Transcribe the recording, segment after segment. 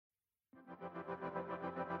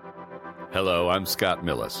Hello, I'm Scott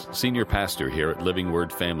Millis, Senior Pastor here at Living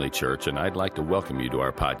Word Family Church, and I'd like to welcome you to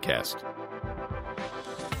our podcast.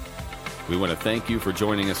 We want to thank you for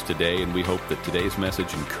joining us today, and we hope that today's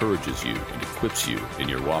message encourages you and equips you in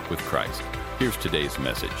your walk with Christ. Here's today's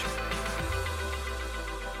message.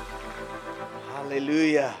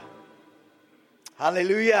 Hallelujah.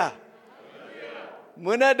 Hallelujah.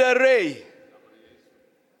 Muna da Rey.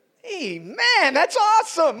 Hey, man, that's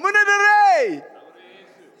awesome. Muna da Rey.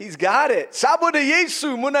 He's got it. Sabo de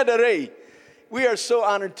Yesu, Muna da Rey. We are so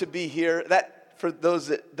honored to be here. That, for those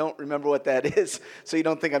that don't remember what that is, so you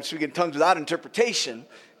don't think I'm speaking in tongues without interpretation,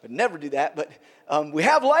 but never do that. But we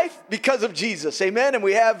have life because of Jesus, amen? And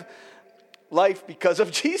we have life because of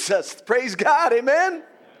Jesus. Praise God, amen?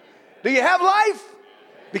 Do you have life?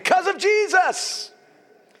 Because of Jesus.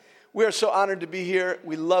 We are so honored to be here.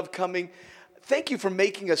 We love coming. Thank you for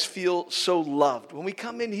making us feel so loved. When we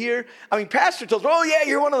come in here, Pastor tells me, oh yeah,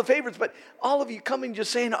 you're one of the favorites, but all of you coming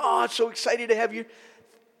just saying, oh, it's so excited to have you.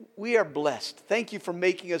 We are blessed. Thank you for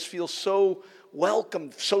making us feel so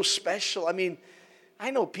welcome, so special.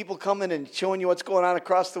 I know people coming and showing you what's going on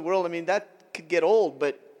across the world. That could get old,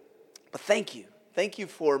 but thank you. Thank you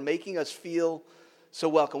for making us feel so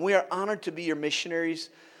welcome. We are honored to be your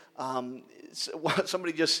missionaries.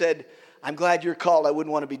 Somebody just said, I'm glad you're called. I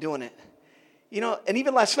wouldn't want to be doing it. And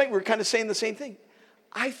even last night we were kind of saying the same thing.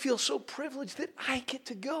 I feel so privileged that I get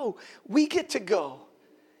to go. We get to go.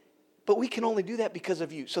 But we can only do that because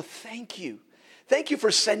of you. So thank you. Thank you for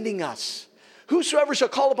sending us. Whosoever shall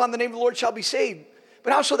call upon the name of the Lord shall be saved.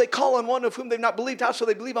 But how shall they call on one of whom they've not believed? How shall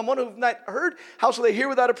they believe on one whom they've not heard? How shall they hear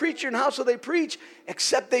without a preacher? And how shall they preach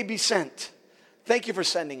except they be sent? Thank you for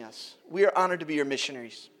sending us. We are honored to be your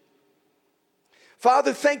missionaries.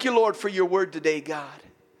 Father, thank you, Lord, for your word today, God.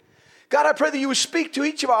 God, I pray that you would speak to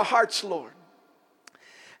each of our hearts, Lord.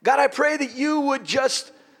 God, I pray that you would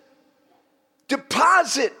just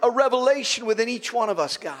deposit a revelation within each one of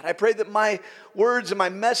us, God. I pray that my words and my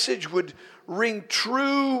message would ring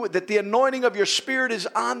true, that the anointing of your Spirit is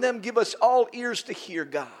on them. Give us all ears to hear,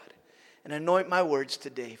 God. And anoint my words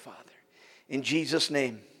today, Father. In Jesus'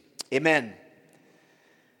 name, amen.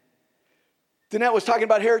 Danette was talking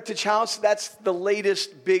about Heritage House. That's the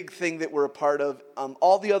latest big thing that we're a part of.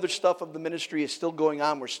 All the other stuff of the ministry is still going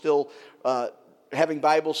on. We're still having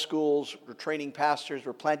Bible schools. We're training pastors.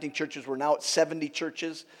 We're planting churches. We're now at 70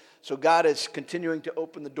 churches. So God is continuing to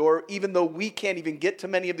open the door. Even though we can't even get to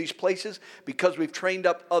many of these places because we've trained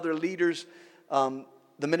up other leaders,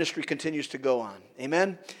 the ministry continues to go on.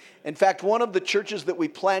 Amen? In fact, one of the churches that we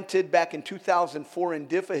planted back in 2004 in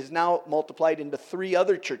Diffa has now multiplied into 3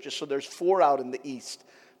 other churches. So there's 4 out in the east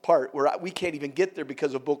part where we can't even get there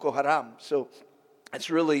because of Boko Haram. So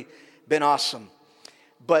it's really been awesome.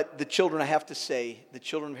 But the children, I have to say, the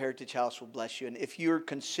children of Heritage House will bless you. And if you're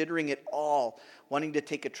considering it all, wanting to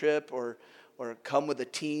take a trip or come with a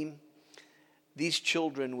team, these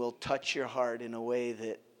children will touch your heart in a way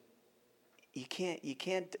that I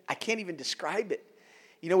can't even describe it.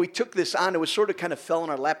 We took this on. It was sort of kind of fell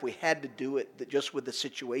in our lap. We had to do it. That just with the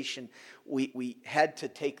situation, we had to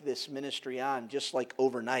take this ministry on just like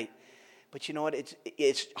overnight. But you know what?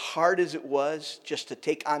 It's hard as it was just to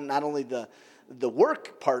take on not only the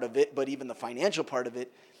work part of it, but even the financial part of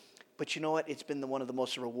it. But you know what? It's been one of the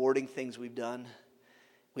most rewarding things we've done.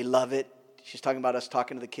 We love it. She's talking about us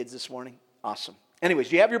talking to the kids this morning. Awesome. Anyways,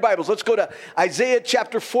 do you have your Bibles? Let's go to Isaiah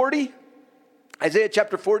chapter 40. Isaiah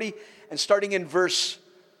chapter 40, and starting in verse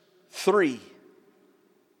 3.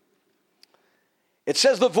 It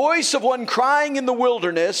says, the voice of one crying in the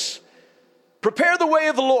wilderness, prepare the way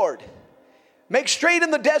of the Lord. Make straight in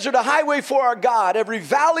the desert a highway for our God. Every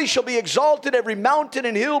valley shall be exalted, every mountain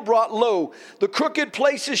and hill brought low. The crooked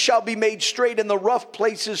places shall be made straight, and the rough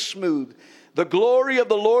places smooth. The glory of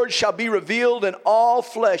the Lord shall be revealed, and all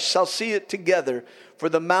flesh shall see it together, for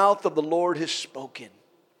the mouth of the Lord has spoken.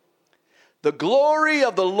 The glory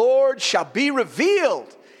of the Lord shall be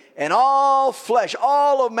revealed, and all flesh,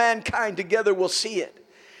 all of mankind together will see it.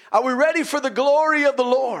 Are we ready for the glory of the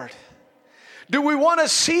Lord? Do we want to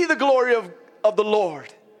see the glory of the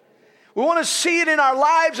Lord? We want to see it in our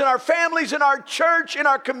lives, in our families, in our church, in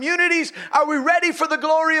our communities. Are we ready for the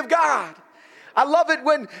glory of God? I love it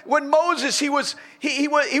when Moses, he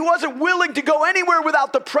wasn't willing to go anywhere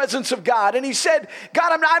without the presence of God. And he said,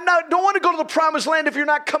 God, don't want to go to the promised land if you're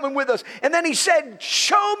not coming with us. And then he said,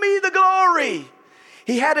 show me the glory.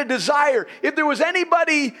 He had a desire. If there was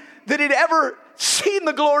anybody that had ever seen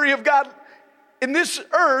the glory of God in this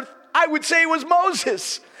earth, I would say it was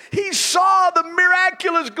Moses. He saw the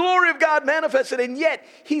miraculous glory of God manifested, and yet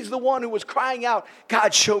he's the one who was crying out,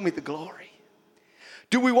 God, show me the glory.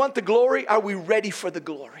 Do we want the glory? Are we ready for the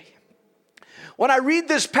glory? When I read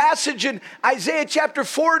this passage in Isaiah chapter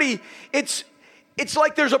 40, it's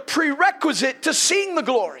like there's a prerequisite to seeing the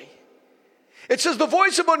glory. It says, the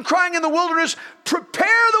voice of one crying in the wilderness,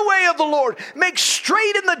 prepare the way of the Lord, make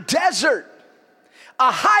straight in the desert a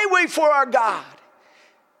highway for our God.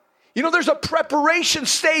 You know, there's a preparation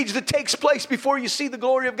stage that takes place before you see the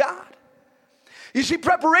glory of God. You see,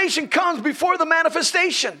 preparation comes before the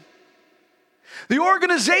manifestation. The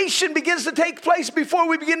organization begins to take place before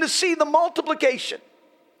we begin to see the multiplication.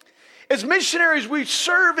 As missionaries, we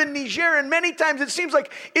serve in Niger, and many times it seems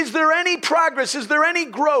like, is there any progress? Is there any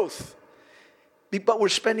growth? But we're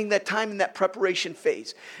spending that time in that preparation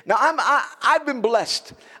phase. Now, I've been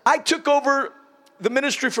blessed. I took over the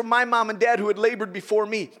ministry from my mom and dad who had labored before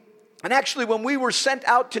me. And actually, when we were sent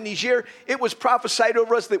out to Niger, it was prophesied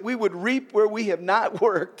over us that we would reap where we have not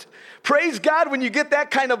worked. Praise God when you get that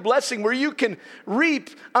kind of blessing where you can reap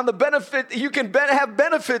on the benefit, you can have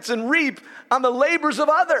benefits and reap on the labors of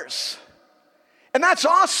others. And that's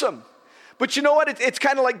awesome. But you know what? It's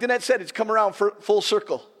kind of like Danette said, it's come around for full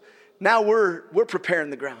circle. Now we're preparing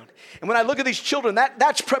the ground. And when I look at these children,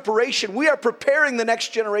 that's preparation. We are preparing the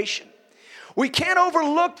next generation. We can't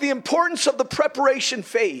overlook the importance of the preparation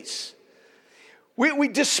phase. We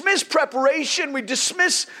dismiss preparation. We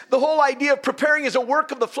dismiss the whole idea of preparing as a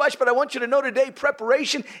work of the flesh. But I want you to know today,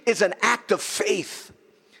 preparation is an act of faith.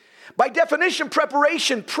 By definition,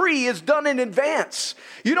 preparation, is done in advance.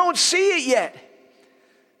 You don't see it yet.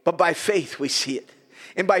 But by faith, we see it.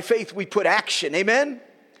 And by faith, we put action. Amen?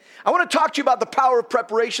 I want to talk to you about the power of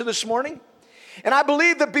preparation this morning. And I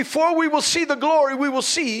believe that before we will see the glory, we will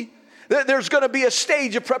see that there's going to be a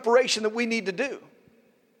stage of preparation that we need to do.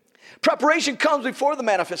 Preparation comes before the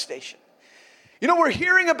manifestation. You know, we're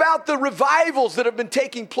hearing about the revivals that have been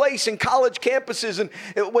taking place in college campuses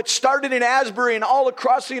and what started in Asbury and all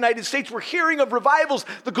across the United States. We're hearing of revivals,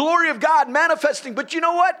 the glory of God manifesting. But you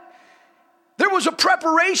know what? There was a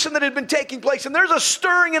preparation that had been taking place, and there's a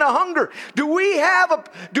stirring and a hunger. Do we have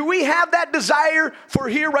that desire for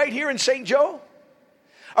right here in St. Joe?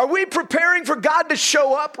 Are we preparing for God to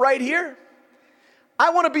show up right here?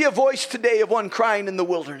 I want to be a voice today of one crying in the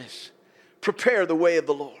wilderness. Prepare the way of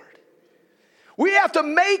the Lord. We have to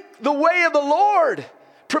make the way of the Lord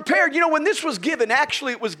prepared. You know, when this was given,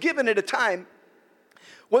 actually it was given at a time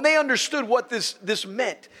when they understood what this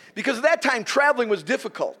meant. Because at that time, traveling was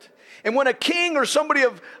difficult. And when a king or somebody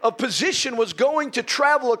of position was going to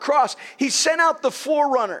travel across, he sent out the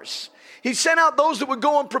forerunners. He sent out those that would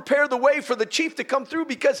go and prepare the way for the chief to come through,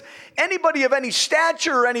 because anybody of any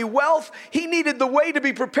stature or any wealth, he needed the way to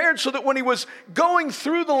be prepared so that when he was going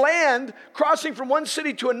through the land, crossing from one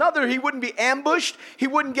city to another, he wouldn't be ambushed. He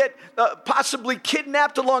wouldn't get possibly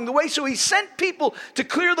kidnapped along the way. So he sent people to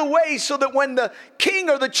clear the way so that when the king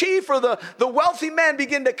or the chief or the wealthy man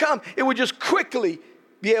began to come, it would just quickly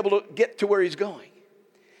be able to get to where he's going.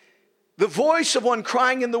 The voice of one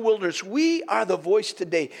crying in the wilderness. We are the voice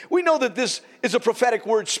today. We know that this is a prophetic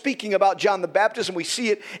word speaking about John the Baptist, and we see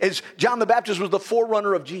it as John the Baptist was the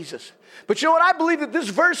forerunner of Jesus. But you know what? I believe that this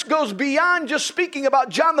verse goes beyond just speaking about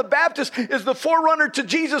John the Baptist as the forerunner to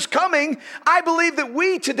Jesus coming. I believe that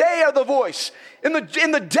we today are the voice in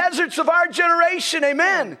the deserts of our generation.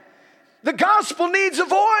 Amen. The gospel needs a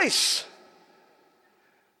voice.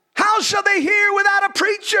 How shall they hear without a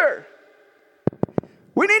preacher?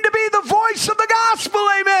 We need to be the voice of the gospel,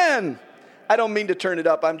 amen. I don't mean to turn it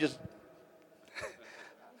up. I'm just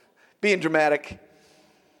being dramatic.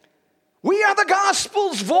 We are the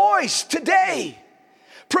gospel's voice today.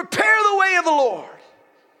 Prepare the way of the Lord.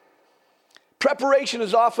 Preparation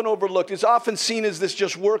is often overlooked. It's often seen as this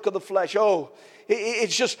just work of the flesh. Oh,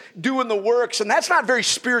 it's just doing the works. And that's not very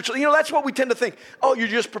spiritual. You know, that's what we tend to think. Oh, you're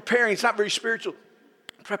just preparing. It's not very spiritual.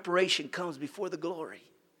 Preparation comes before the glory.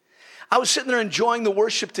 I was sitting there enjoying the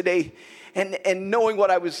worship today and knowing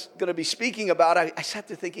what I was going to be speaking about. I sat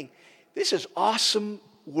there thinking, this is awesome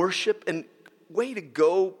worship and way to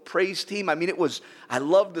go, praise team. I mean, I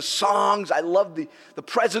loved the songs. I loved the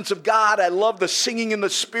presence of God. I loved the singing in the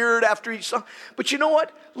Spirit after each song. But you know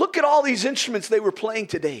what? Look at all these instruments they were playing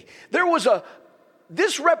today.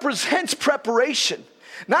 This represents preparation.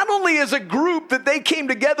 Not only as a group that they came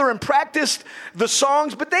together and practiced the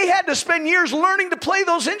songs, but they had to spend years learning to play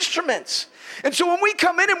those instruments. And so when we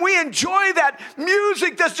come in and we enjoy that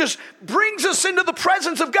music that just brings us into the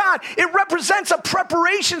presence of God, it represents a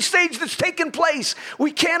preparation stage that's taken place.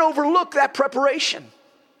 We can't overlook that preparation.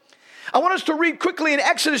 I want us to read quickly in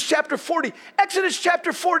Exodus chapter 40. Exodus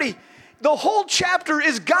chapter 40, the whole chapter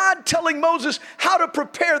is God telling Moses how to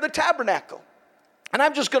prepare the tabernacle. And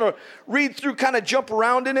I'm just going to read through, kind of jump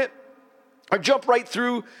around in it, or jump right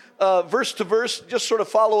through verse to verse, just sort of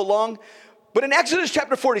follow along. But in Exodus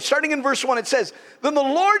chapter 40, starting in verse 1, it says, "Then the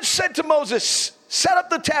Lord said to Moses, set up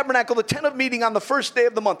the tabernacle, the tent of meeting, on the first day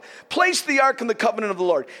of the month. Place the ark in the covenant of the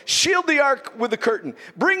Lord. Shield the ark with a curtain.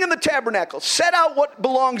 Bring in the tabernacle. Set out what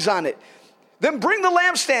belongs on it. Then bring the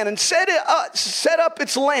lampstand and set up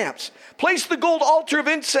its lamps. Place the gold altar of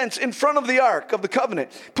incense in front of the ark of the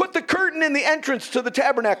covenant. Put the curtain in the entrance to the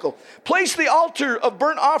tabernacle. Place the altar of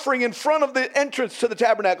burnt offering in front of the entrance to the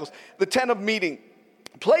tabernacles, the tent of meeting.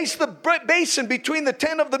 Place the basin between the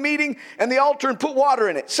tent of the meeting and the altar and put water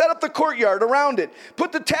in it. Set up the courtyard around it.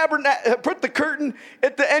 Put the curtain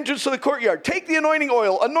at the entrance to the courtyard. Take the anointing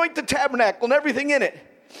oil, anoint the tabernacle and everything in it."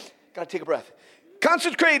 Gotta take a breath.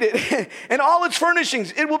 "Consecrate it and all its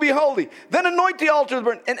furnishings. It will be holy. Then anoint the altar of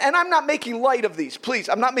burnt." And I'm not making light of these. Please,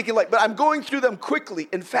 I'm not making light. But I'm going through them quickly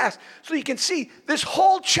and fast so you can see this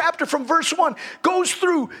whole chapter from verse 1 goes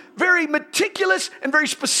through very meticulous and very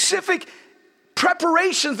specific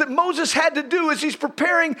preparations that Moses had to do as he's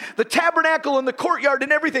preparing the tabernacle and the courtyard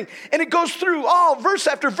and everything. And it goes through all verse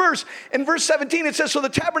after verse. In verse 17 it says, "So the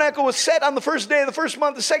tabernacle was set on the first day of the first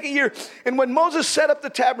month, the second year. And when Moses set up the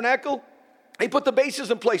tabernacle, he put the bases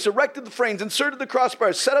in place, erected the frames, inserted the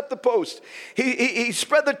crossbars, set up the post. He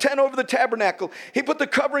spread the tent over the tabernacle. He put the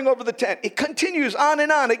covering over the tent." It continues on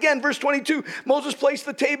and on. Again, verse 22, Moses placed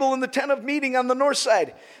the table in the tent of meeting on the north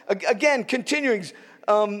side. Again, continuing.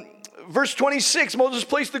 Verse 26, Moses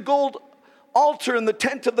placed the gold altar in the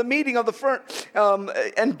tent of the meeting of the front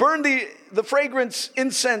and burned the fragrant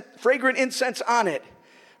incense on it.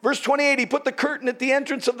 Verse 28, he put the curtain at the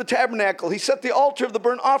entrance of the tabernacle. He set the altar of the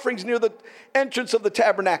burnt offerings near the entrance of the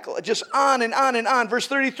tabernacle. Just on and on and on. Verse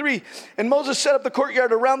 33, and Moses set up the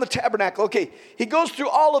courtyard around the tabernacle. Okay, he goes through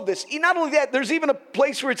all of this. Not only that, there's even a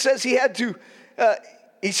place where it says he had to...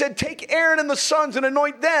 He said, take Aaron and the sons and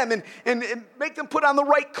anoint them and make them put on the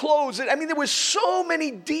right clothes. I mean, there was so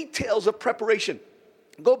many details of preparation.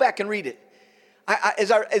 Go back and read it.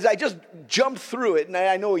 As I just jumped through it, and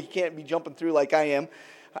I know you can't be jumping through like I am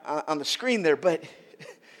on the screen there, but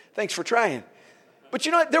thanks for trying. But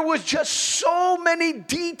you know what? There was just so many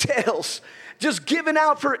details just given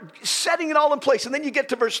out for setting it all in place. And then you get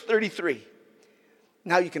to verse 33.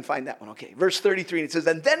 Now you can find that one. Okay, verse 33, and it says,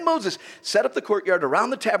 "And then Moses set up the courtyard around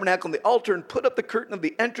the tabernacle and the altar and put up the curtain of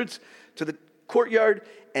the entrance to the courtyard.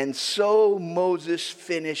 And so Moses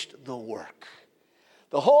finished the work."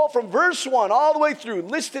 The whole, from verse 1 all the way through,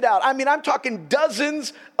 listed out. I mean, I'm talking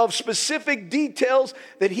dozens of specific details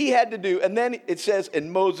that he had to do. And then it says,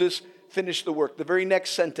 and Moses finished the work. The very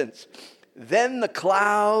next sentence. "Then the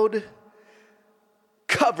cloud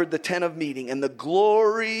covered the tent of meeting, and the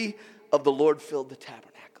glory of the Lord filled the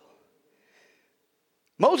tabernacle."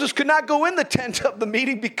 Moses could not go in the tent of the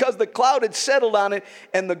meeting because the cloud had settled on it,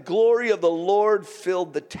 and the glory of the Lord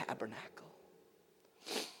filled the tabernacle.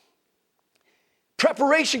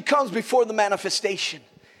 Preparation comes before the manifestation.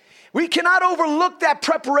 We cannot overlook that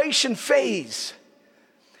preparation phase.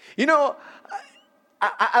 You know,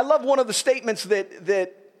 I love one of the statements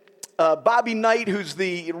that Bobby Knight, who's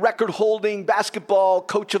the record-holding basketball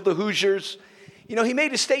coach of the Hoosiers, you know, he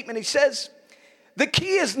made a statement. He says, the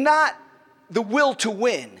key is not the will to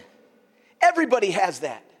win. Everybody has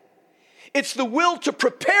that. It's the will to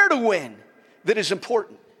prepare to win that is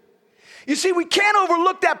important. You see, we can't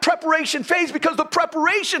overlook that preparation phase because the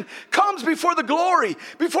preparation comes before the glory.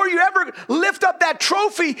 Before you ever lift up that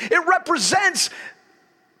trophy, it represents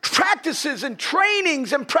practices and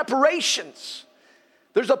trainings and preparations.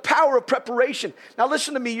 There's a power of preparation. Now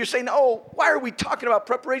listen to me. You're saying, oh, why are we talking about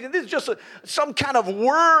preparation? This is just some kind of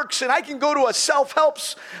works, and I can go to a self-help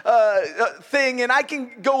thing, and I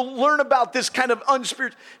can go learn about this kind of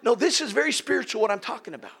unspiritual. No, this is very spiritual, what I'm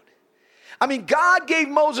talking about. I mean, God gave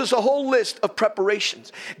Moses a whole list of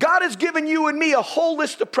preparations. God has given you and me a whole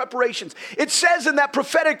list of preparations. It says in that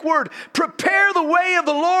prophetic word, prepare the way of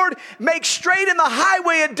the Lord, make straight in the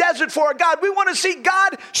highway a desert for our God. We want to see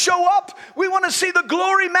God show up. We want to see the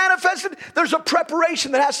glory manifested. There's a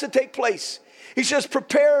preparation that has to take place. He says,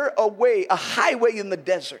 prepare a way, a highway in the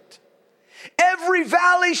desert. Every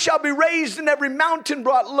valley shall be raised and every mountain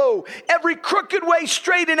brought low. Every crooked way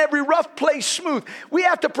straight and every rough place smooth. We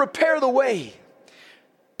have to prepare the way.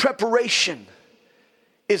 Preparation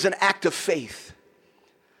is an act of faith.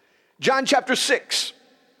 John chapter 6.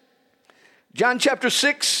 John chapter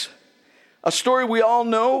 6, a story we all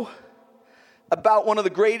know about one of the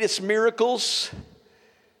greatest miracles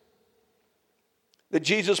that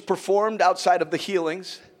Jesus performed outside of the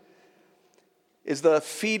healings. Is the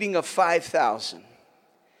feeding of 5,000.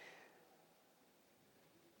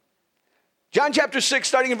 John chapter 6,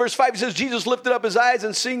 starting in verse 5, it says, Jesus lifted up his eyes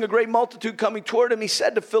and seeing a great multitude coming toward him, he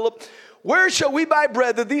said to Philip, where shall we buy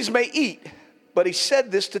bread that these may eat? but he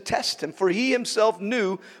said this to test him, for he himself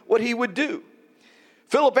knew what he would do.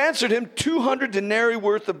 Philip answered him, 200 denarii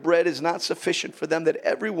worth of bread is not sufficient for them, that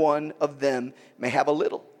every one of them may have a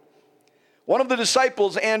little. One of the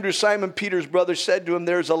disciples, Andrew, Simon Peter's brother, said to him,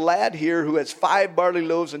 there's a lad here who has 5 barley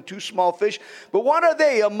loaves and 2 small fish, but what are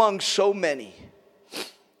they among so many?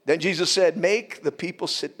 Then Jesus said, make the people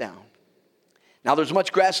sit down. Now there's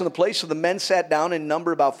much grass in the place, so the men sat down in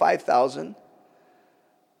number about 5,000.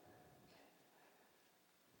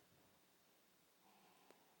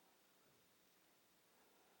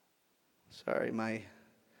 Sorry, my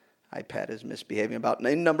iPad is misbehaving.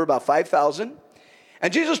 In number about 5,000.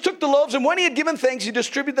 And Jesus took the loaves, and when he had given thanks, he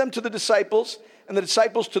distributed them to the disciples, and the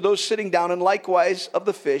disciples to those sitting down, and likewise of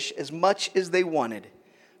the fish, as much as they wanted.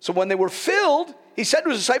 So when they were filled, he said to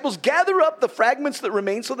his disciples, gather up the fragments that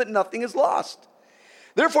remain so that nothing is lost.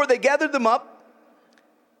 Therefore they gathered them up,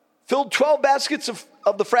 filled 12 baskets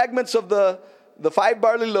of the fragments of the 5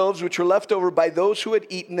 barley loaves which were left over by those who had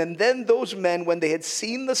eaten. And then those men, when they had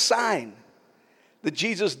seen the sign that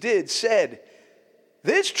Jesus did, said,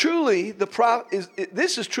 this is truly the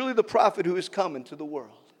prophet who is come into the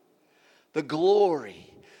world. The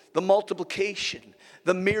glory, the multiplication,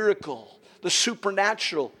 the miracle, the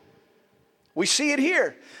supernatural. We see it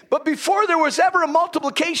here. But before there was ever a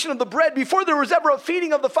multiplication of the bread, before there was ever a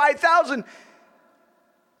feeding of the 5,000,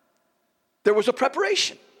 there was a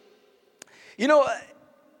preparation. You know,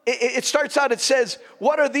 it starts out, it says,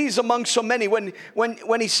 what are these among so many? When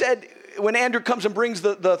he said, when Andrew comes and brings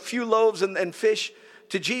the few loaves and fish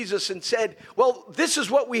to Jesus and said, well, this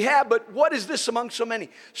is what we have, but what is this among so many?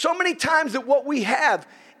 So many times that what we have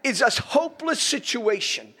is a hopeless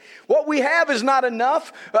situation. What we have is not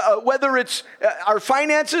enough, whether it's our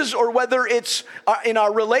finances or whether it's in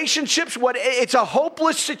our relationships. It's a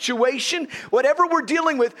hopeless situation. Whatever we're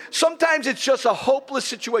dealing with, sometimes it's just a hopeless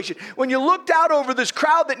situation. When you looked out over this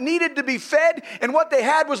crowd that needed to be fed and what they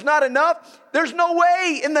had was not enough, there's no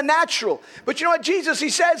way in the natural. But you know what, Jesus, he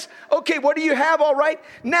says, okay, what do you have? All right.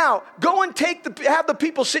 Now, go and have the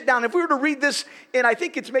people sit down. If we were to read this, and I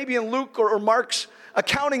think it's maybe in Luke or Mark's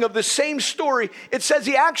accounting of the same story, it says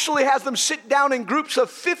he actually has them sit down in groups of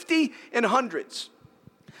 50 and hundreds.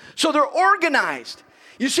 So they're organized.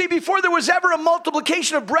 You see, before there was ever a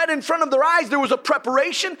multiplication of bread in front of their eyes, there was a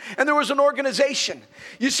preparation and there was an organization.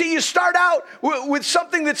 You see, you start out with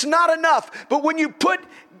something that's not enough, but when you put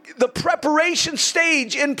the preparation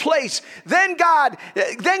stage in place, then God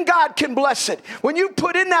can bless it. When you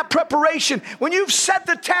put in that preparation, when you've set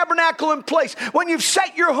the tabernacle in place, when you've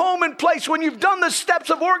set your home in place, when you've done the steps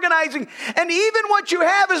of organizing, and even what you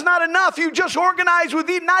have is not enough, you just organize with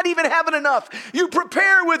not even having enough. You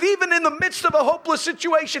prepare with even in the midst of a hopeless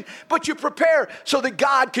situation, but you prepare so that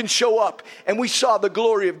God can show up. And we saw the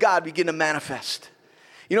glory of God begin to manifest.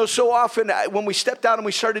 You know, so often when we stepped out and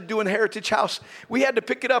we started doing Heritage House, we had to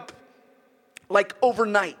pick it up like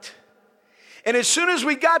overnight. And as soon as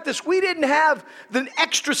we got this, we didn't have the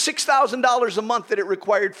extra $6,000 a month that it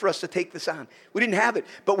required for us to take this on. We didn't have it,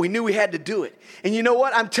 but we knew we had to do it. And you know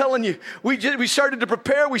what? I'm telling you, we started to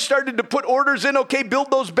prepare. We started to put orders in. Okay,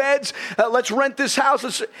 build those beds. Let's rent this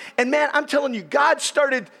house. And man, I'm telling you, God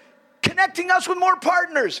started connecting us with more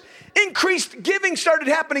partners. Increased giving started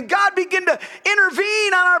happening. God began to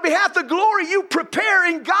intervene on our behalf. The glory, you prepare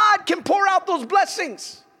and God can pour out those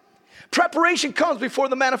blessings. Preparation comes before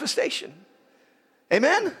the manifestation.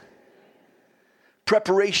 Amen?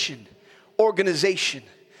 Preparation, organization.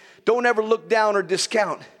 Don't ever look down or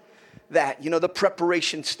discount that, the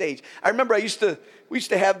preparation stage. I remember we used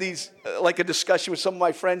to have these, like a discussion with some of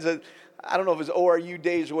my friends. I don't know if it was ORU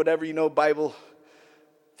days or whatever, Bible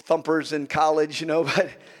thumpers in college, but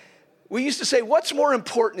we used to say, what's more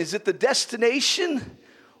important? Is it the destination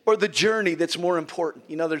or the journey that's more important?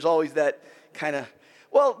 There's always that kind of,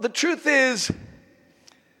 well, the truth is,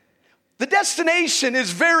 the destination is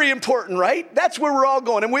very important, right? That's where we're all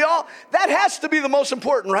going. And that has to be the most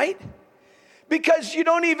important, right? Because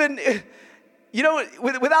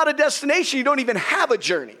without a destination, you don't even have a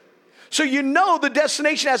journey. So the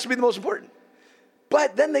destination has to be the most important.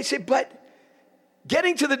 But then they say,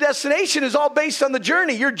 getting to the destination is all based on the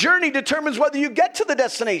journey. Your journey determines whether you get to the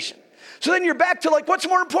destination. So then you're back to what's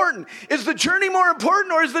more important? Is the journey more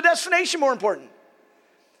important or is the destination more important?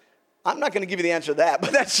 I'm not going to give you the answer to that,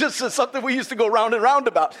 but that's just something we used to go round and round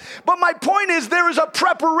about. But my point is there is a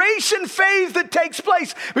preparation phase that takes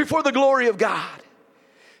place before the glory of God.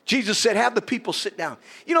 Jesus said, have the people sit down.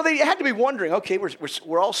 They had to be wondering, okay,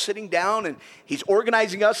 we're all sitting down and he's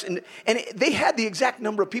organizing us. And they had the exact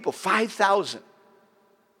number of people, 5,000.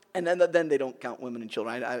 And then they don't count women and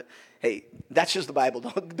children. Hey, that's just the Bible.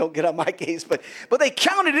 Don't get on my case. But they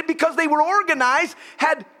counted it because they were organized,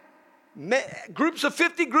 had groups of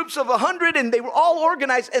 50, groups of 100, and they were all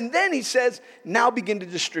organized. And then he says, now begin to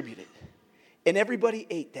distribute it. And everybody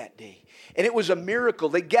ate that day. And it was a miracle.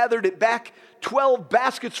 They gathered it back, 12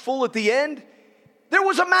 baskets full at the end. There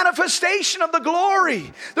was a manifestation of the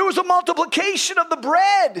glory. There was a multiplication of the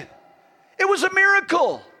bread. It was a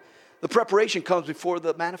miracle. The preparation comes before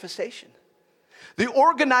the manifestation. The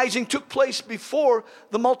organizing took place before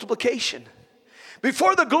the multiplication.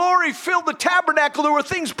 Before the glory filled the tabernacle, there were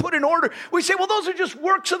things put in order. We say, well, those are just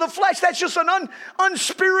works of the flesh. That's just an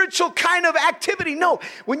unspiritual kind of activity. No,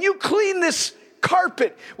 when you clean this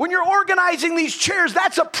carpet, when you're organizing these chairs,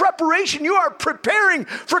 that's a preparation. You are preparing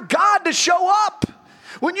for God to show up.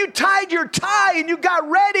 When you tied your tie and you got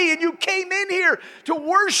ready and you came in here to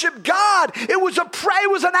worship God, it was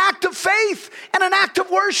an act of faith and an act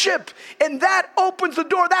of worship. And that opens the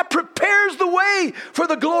door. That prepares the way for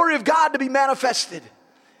the glory of God to be manifested.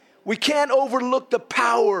 We can't overlook the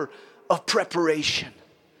power of preparation.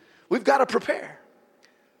 We've got to prepare.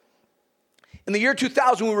 In the year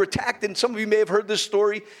 2000, we were attacked, and some of you may have heard this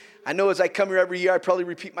story. I know as I come here every year, I probably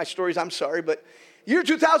repeat my stories. I'm sorry, but year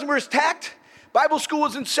 2000, we were attacked. Bible school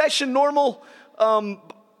was in session, normal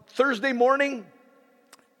Thursday morning.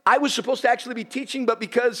 I was supposed to actually be teaching, but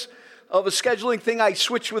because of a scheduling thing, I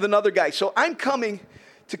switched with another guy. So I'm coming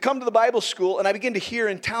to the Bible school, and I begin to hear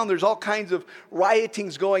in town there's all kinds of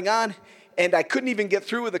riotings going on, and I couldn't even get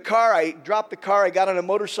through with the car. I dropped the car, I got on a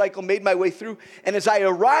motorcycle, made my way through, and as I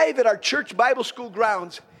arrive at our church Bible school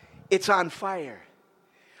grounds, it's on fire.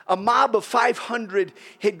 A mob of 500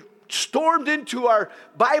 had stormed into our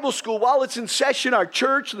Bible school while it's in session, our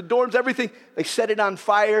church, the dorms, everything. They set it on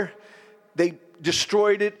fire. They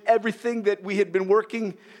destroyed it. Everything that we had been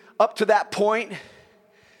working up to that point,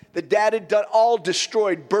 that Dad had done, all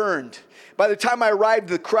destroyed, burned. By the time I arrived,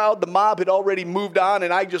 the crowd, the mob had already moved on,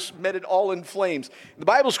 and I just met it all in flames. The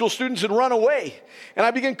Bible school students had run away, and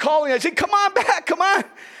I began calling. I said, come on back, come on.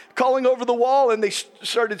 Calling over the wall, and they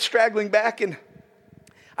started straggling back, and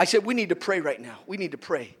I said, we need to pray right now. We need to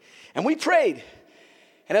pray. And we prayed.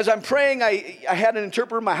 And as I'm praying, I had an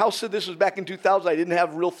interpreter in my Hausa. This was back in 2000. I didn't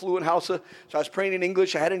have real fluent Hausa. So I was praying in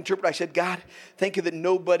English. I had an interpreter. I said, God, thank you that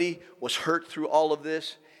nobody was hurt through all of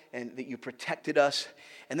this and that you protected us.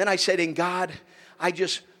 And then I said, in God, I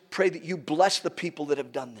just pray that you bless the people that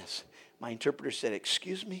have done this. My interpreter said,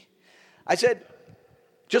 excuse me? I said,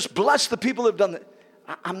 just bless the people that have done that.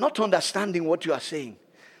 I'm not understanding what you are saying.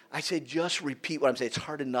 I said, just repeat what I'm saying. It's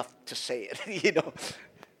hard enough to say it,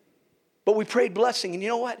 But we prayed blessing, and you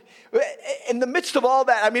know what? In the midst of all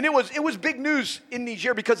that, I mean, it was big news in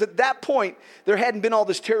Niger because at that point, there hadn't been all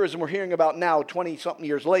this terrorism we're hearing about now, 20-something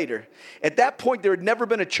years later. At that point, there had never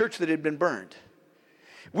been a church that had been burned.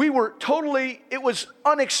 It was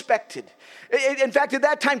unexpected. In fact, at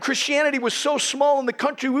that time, Christianity was so small in the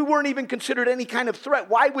country, we weren't even considered any kind of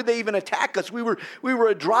threat. Why would they even attack us? We were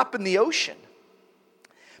a drop in the ocean.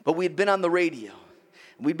 But we had been on the radio,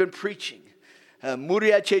 and we'd been preaching.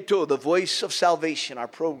 Muria Cheto, the Voice of Salvation, our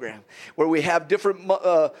program, where we have different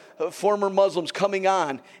former Muslims coming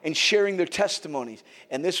on and sharing their testimonies.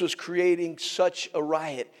 And this was creating such a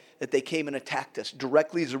riot that they came and attacked us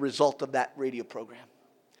directly as a result of that radio program.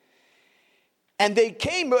 And they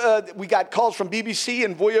came, we got calls from BBC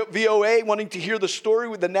and VOA wanting to hear the story.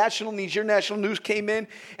 With the Niger National News came in,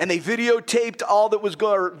 and they videotaped all that was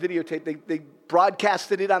going, they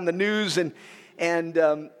broadcasted it on the news and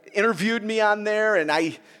interviewed me on there, and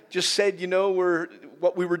I just said,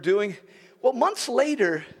 what we were doing. Well, months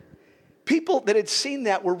later, people that had seen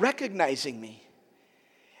that were recognizing me.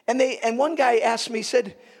 And one guy asked me, he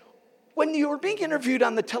said, when you were being interviewed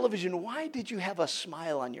on the television, why did you have a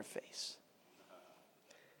smile on your face?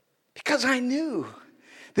 Because I knew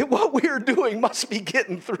that what we were doing must be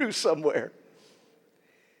getting through somewhere.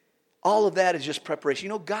 All of that is just preparation.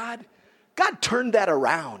 God turned that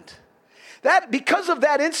around. That because of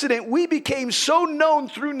that incident, we became so known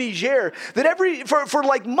through Niger that for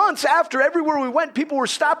like months after, everywhere we went, people were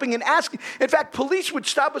stopping and asking. In fact, police would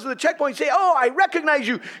stop us at the checkpoint and say, "Oh, I recognize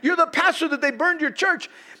you. You're the pastor that they burned your church."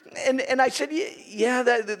 And I said, "Yeah,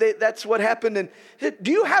 that's what happened." And do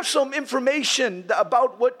you have some information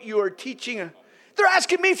about what you are teaching? They're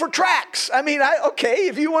asking me for tracts. I mean, okay,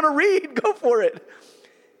 if you want to read, go for it.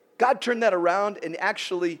 God turned that around, and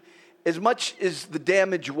actually, as much as the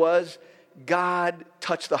damage was, God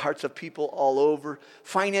touched the hearts of people all over.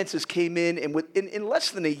 Finances came in, and in less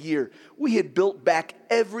than a year, we had built back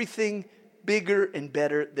everything bigger and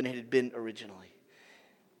better than it had been originally.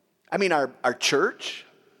 I mean, our church,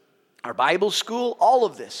 our Bible school, all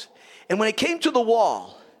of this. And when it came to the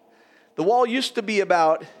wall used to be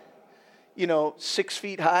about, 6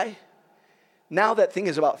 feet high. Now that thing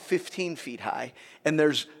is about 15 feet high, and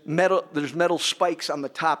there's metal spikes on the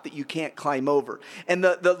top that you can't climb over. And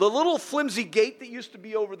the little flimsy gate that used to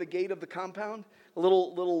be over the gate of the compound, a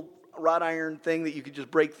little wrought iron thing that you could just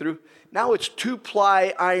break through. Now it's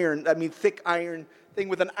 2-ply iron, thick iron thing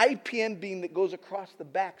with an IPN beam that goes across the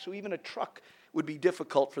back, so even a truck would be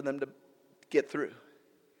difficult for them to get through.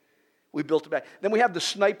 We built it back. Then we have the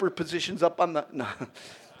sniper positions up on the, no.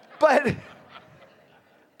 But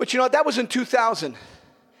you know what, that was in 2000.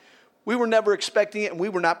 We were never expecting it, and we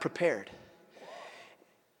were not prepared.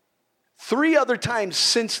 3 other times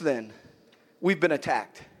since then, we've been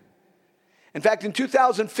attacked. In fact, in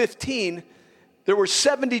 2015, there were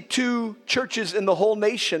 72 churches in the whole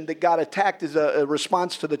nation that got attacked as a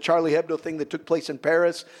response to the Charlie Hebdo thing that took place in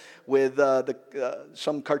Paris, with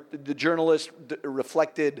the journalist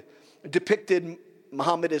depicted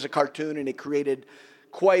Muhammad as a cartoon, and it created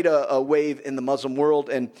quite a wave in the Muslim world.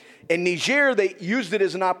 And in Niger, they used it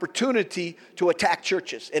as an opportunity to attack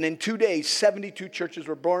churches. And in 2 days, 72 churches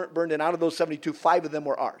were burned, and out of those 72, 5 of them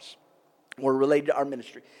were ours, were related to our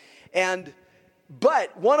ministry.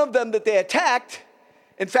 But one of them that they attacked,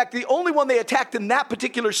 in fact, the only one they attacked in that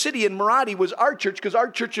particular city in Maradi was our church, because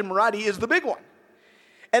our church in Maradi is the big one.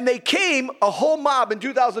 And they came, a whole mob in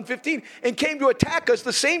 2015, and came to attack us,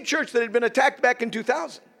 the same church that had been attacked back in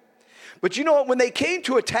 2000. But you know what, when they came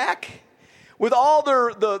to attack, with all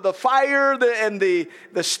the fire and the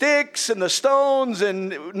sticks and the stones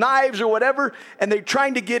and knives or whatever, and they're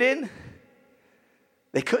trying to get in,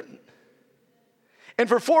 they couldn't. And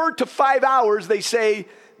for 4 to 5 hours, they say,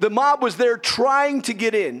 the mob was there trying to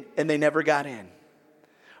get in, and they never got in.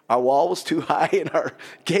 Our wall was too high, and our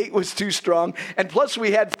gate was too strong. And plus,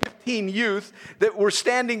 we had 15 youth that were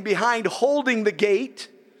standing behind, holding the gate,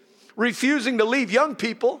 refusing to leave, young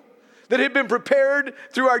people that had been prepared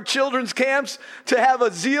through our children's camps to have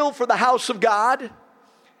a zeal for the house of God.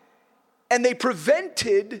 And they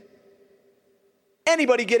prevented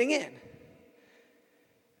anybody getting in.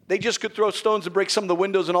 They just could throw stones and break some of the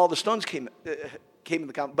windows, and all the stones came in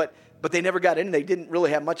the camp. But they never got in. They didn't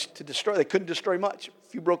really have much to destroy. They couldn't destroy much. A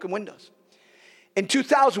few broken windows. In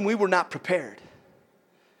 2000, we were not prepared.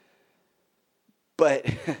 But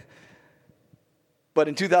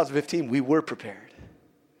in 2015, we were prepared.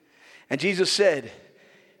 And Jesus said,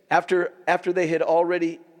 after they had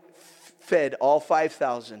already fed all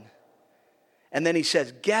 5,000, and then he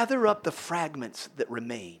says, gather up the fragments that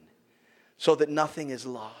remain, so that nothing is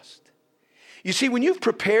lost. You see, when you've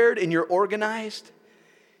prepared and you're organized,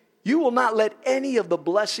 you will not let any of the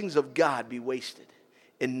blessings of God be wasted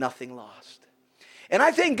and nothing lost. And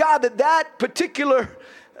I thank God that particular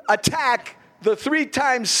attack, the 3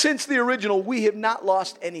 times since the original, we have not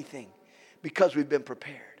lost anything because we've been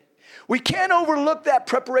prepared. We can't overlook that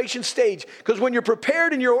preparation stage, because when you're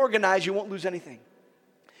prepared and you're organized, you won't lose anything.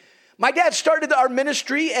 My dad started our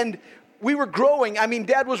ministry, and we were growing.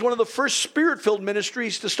 Dad was one of the first spirit-filled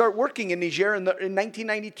ministries to start working in Niger in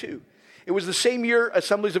 1992. It was the same year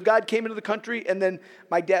Assemblies of God came into the country, and then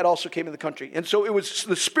my dad also came into the country. And so it was,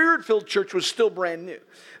 the spirit-filled church was still brand new.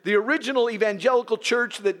 The original evangelical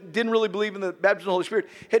church that didn't really believe in the baptism of the Holy Spirit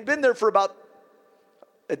had been there for about,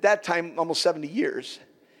 at that time, almost 70 years.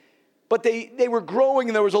 But they were growing,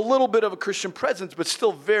 and there was a little bit of a Christian presence, but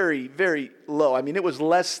still very, very low. It was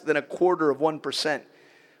less than 1/4%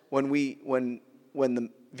 when the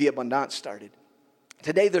Vie Abondante started.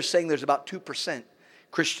 Today they're saying there's about 2%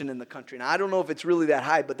 Christian in the country. Now, I don't know if it's really that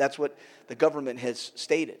high, but that's what the government has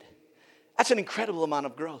stated. That's an incredible amount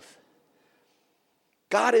of growth.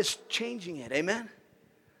 God is changing it, amen?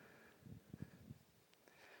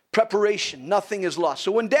 Preparation, nothing is lost.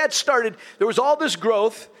 So when Dad started, there was all this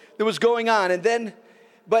growth that was going on, and then,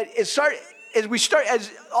 but it started,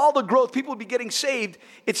 as all the growth, people would be getting saved,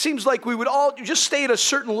 it seems like we would all just stay at a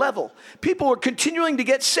certain level. People were continuing to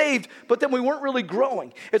get saved, but then we weren't really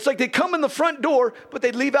growing. It's like they'd come in the front door, but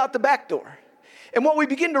they'd leave out the back door. And what we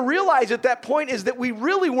begin to realize at that point is that we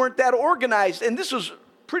really weren't that organized. And this was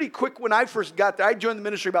pretty quick when I first got there. I joined the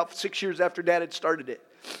ministry about 6 years after Dad had started it.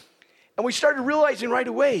 And we started realizing right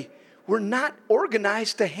away, we're not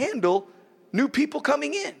organized to handle new people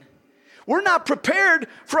coming in. We're not prepared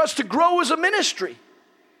for us to grow as a ministry.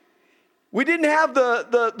 We didn't have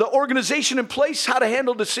the organization in place, how to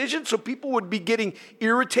handle decisions, so people would be getting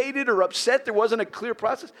irritated or upset. There wasn't a clear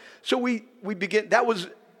process. So we began, that was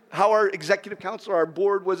how our executive council, our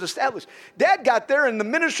board was established. Dad got there and the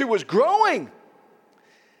ministry was growing.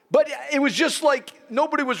 But it was just like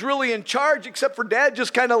nobody was really in charge except for Dad,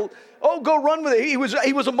 just kind of, go run with it. He was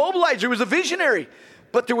a mobilizer. He was a visionary.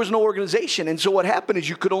 But there was no organization. And so what happened is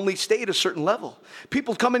you could only stay at a certain level.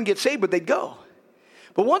 People come and get saved, but they'd go.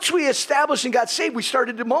 But once we established and got saved, we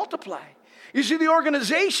started to multiply. You see, the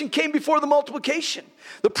organization came before the multiplication.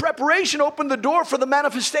 The preparation opened the door for the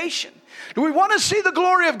manifestation. Do we want to see the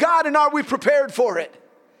glory of God, and are we prepared for it?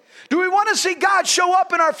 Do we want to see God show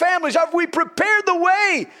up in our families? Have we prepared the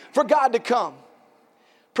way for God to come?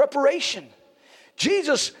 Preparation.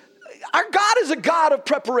 Jesus, our God is a God of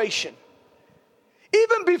preparation.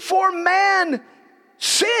 Even before man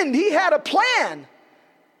sinned, he had a plan.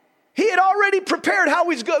 He had already prepared how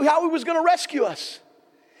he was going to rescue us.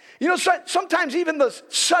 You know, sometimes even the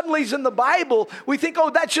suddenlies in the Bible, we think,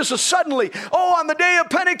 that's just a suddenly. On the day of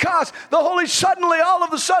Pentecost, all of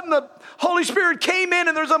a sudden, the Holy Spirit came in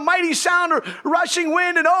and there's a mighty sound or rushing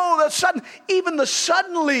wind, and even the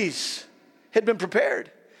suddenlies had been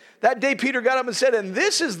prepared. That day Peter got up and said, and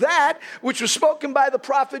this is that which was spoken by the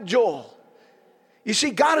prophet Joel. You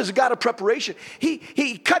see, God is a God of preparation.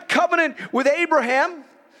 He cut covenant with Abraham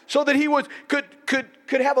so that he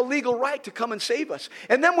could have a legal right to come and save us.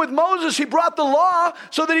 And then with Moses, he brought the law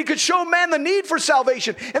so that he could show man the need for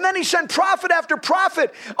salvation. And then he sent prophet after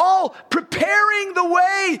prophet, all preparing the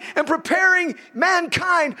way and preparing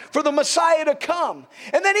mankind for the Messiah to come.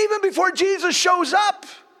 And then even before Jesus shows up,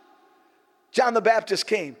 John the Baptist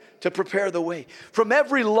came to prepare the way. From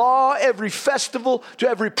every law, every festival, to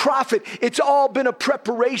every prophet, it's all been a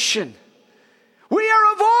preparation. We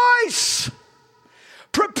are a voice.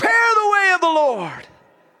 Prepare the way of the Lord.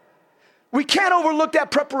 We can't overlook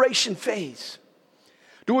that preparation phase.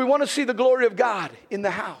 Do we want to see the glory of God in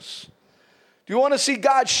the house? Do you want to see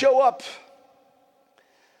God show up?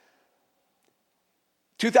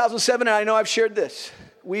 2007, and I know I've shared this.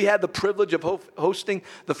 We had the privilege of hosting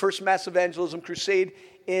the first mass evangelism crusade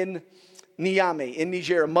in Niamey, in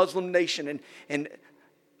Niger, a Muslim nation. And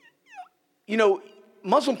you know,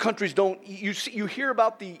 Muslim countries you hear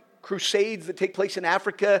about the crusades that take place in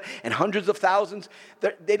Africa and hundreds of thousands.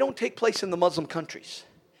 They don't take place in the Muslim countries.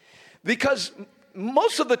 Because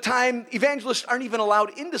most of the time, evangelists aren't even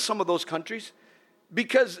allowed into some of those countries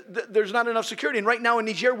because there's not enough security. And right now in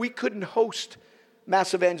Niger, we couldn't host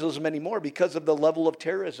mass evangelism anymore because of the level of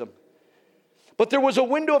terrorism. But there was a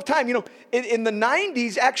window of time. You know, in the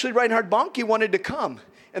 90s, actually Reinhard Bonnke wanted to come.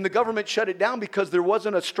 And the government shut it down because there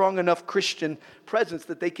wasn't a strong enough Christian presence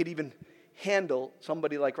that they could even handle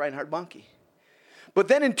somebody like Reinhard Bonnke. But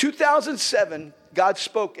then in 2007, God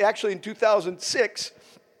spoke. Actually, in 2006,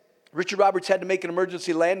 Richard Roberts had to make an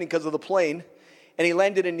emergency landing because of the plane. And he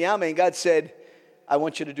landed in Niamey, and God said, I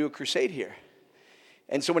want you to do a crusade here.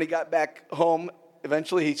 And so when he got back home,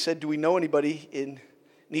 eventually he said, do we know anybody in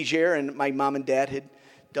Niger? And my mom and dad had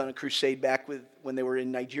done a crusade back when they were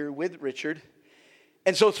in Nigeria with Richard.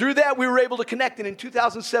 And so through that, we were able to connect. And in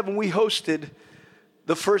 2007, we hosted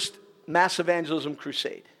the first mass evangelism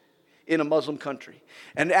crusade in a Muslim country.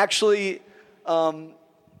 And actually,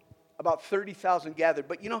 about 30,000 gathered.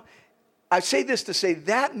 But you know, I say this to say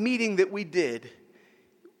that meeting that we did,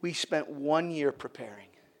 we spent 1 year preparing.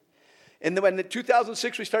 And then when in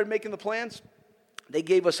 2006 we started making the plans, they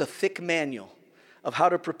gave us a thick manual of how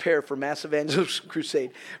to prepare for mass evangelism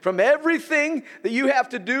crusade. From everything that you have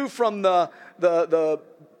to do, from the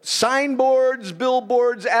signboards,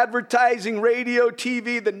 billboards, advertising, radio,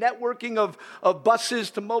 TV, the networking of buses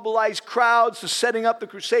to mobilize crowds, to setting up the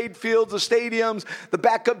crusade fields, the stadiums, the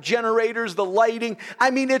backup generators, the lighting. I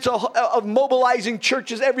mean, it's of mobilizing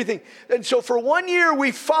churches, everything. And so for 1 year, we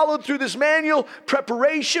followed through this manual,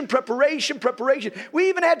 preparation. We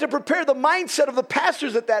even had to prepare the mindset of the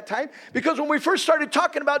pastors at that time, because when we first started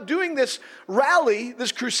talking about doing this rally,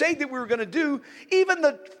 this crusade that we were going to do, even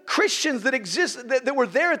the Christians that were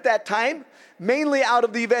there at that time, mainly out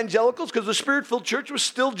of the evangelicals, because the Spirit-filled church was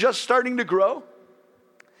still just starting to grow.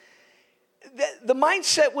 The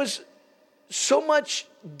mindset was so much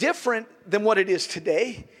different than what it is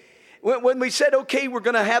today. When we said, okay, we're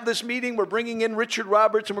going to have this meeting, we're bringing in Richard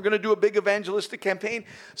Roberts, and we're going to do a big evangelistic campaign.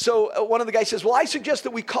 So one of the guys says, well, I suggest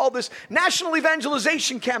that we call this National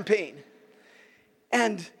Evangelization Campaign.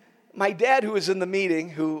 And my dad, who was in the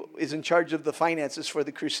meeting, who is in charge of the finances for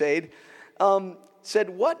the crusade, said,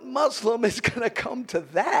 what Muslim is going to come to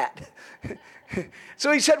that?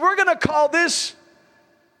 So he said, we're going to call this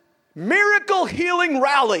Miracle Healing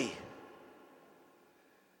Rally.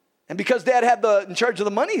 And because Dad had in charge of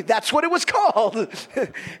the money, that's what it was called.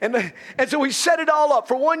 and so we set it all up.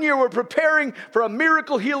 For 1 year, we're preparing for a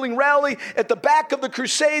miracle healing rally. At the back of the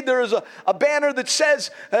crusade, there is a banner that says,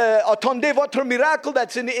 Attendez votre miracle.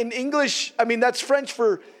 That's in English. I mean, that's French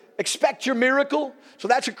for expect your miracle. So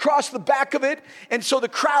that's across the back of it. And so the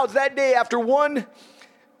crowds that day, after one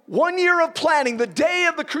year of planning, the day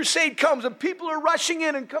of the crusade comes and people are rushing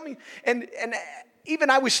in and coming. And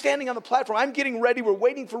even I was standing on the platform. I'm getting ready. We're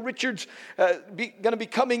waiting for Richard's going to be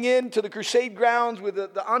coming in to the crusade grounds with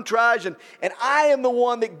the entourage. And I am the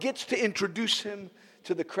one that gets to introduce him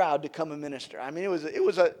to the crowd to come and minister. I mean, it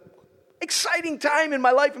was a exciting time in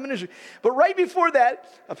my life of ministry. But right before that,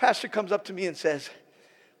 a pastor comes up to me and says,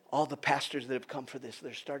 all the pastors that have come for this,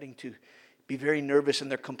 they're starting to be very nervous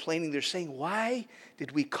and they're complaining. They're saying, why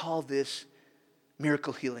did we call this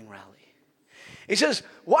miracle healing rally? He says,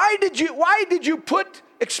 why did you put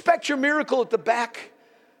expect your miracle at the back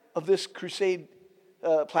of this crusade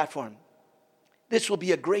platform? This will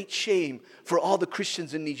be a great shame for all the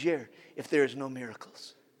Christians in Niger if there is no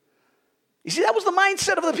miracles. You see, that was the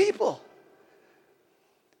mindset of the people.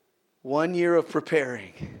 1 year of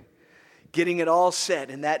preparing, getting it all set,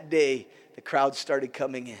 and that day the crowd started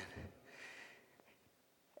coming in.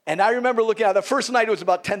 And I remember looking at the first night, it was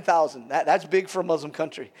about 10,000. That's big for a Muslim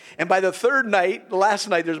country. And by the third night, the last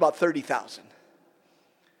night, there's about 30,000.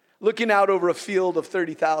 Looking out over a field of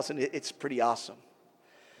 30,000, it's pretty awesome.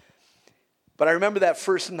 But I remember that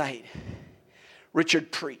first night,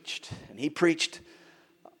 Richard preached. And he preached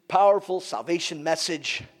a powerful salvation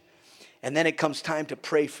message. And then it comes time to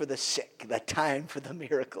pray for the sick, the time for the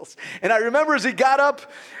miracles. And I remember as he got up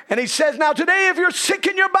and he says, now today if you're sick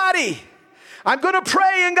in your body, I'm going to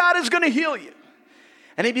pray and God is going to heal you.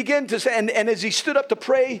 And he began to say, and as he stood up to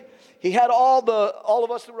pray, he had all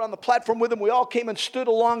of us that were on the platform with him. We all came and stood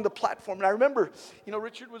along the platform. And I remember,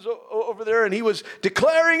 Richard was over there and he was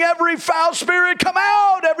declaring every foul spirit come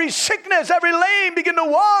out, every sickness, every lame begin to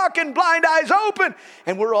walk and blind eyes open.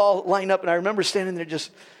 And we're all lined up. And I remember standing there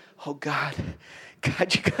just, oh God, you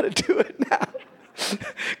got to do it now.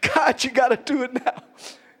 God, you got to do it now.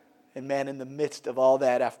 And man, in the midst of all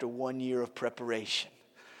that, after 1 year of preparation,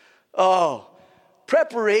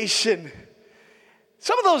 preparation.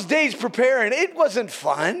 Some of those days preparing, it wasn't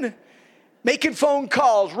fun. Making phone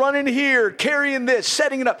calls, running here, carrying this,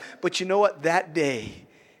 setting it up. But you know what? That day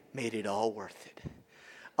made it all worth it.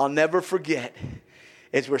 I'll never forget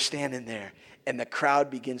as we're standing there and the crowd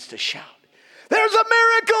begins to shout, there's a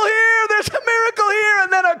miracle here, there's a miracle here.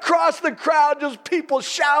 And then across the crowd, just people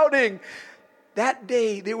shouting. That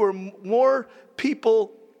day, there were more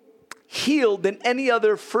people healed than any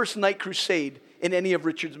other first night crusade in any of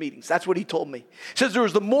Richard's meetings. That's what he told me. He says there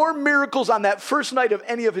was the more miracles on that first night of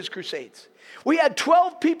any of his crusades. We had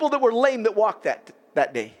 12 people that were lame that walked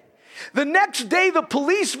that day. The next day, the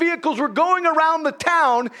police vehicles were going around the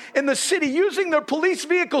town in the city using their police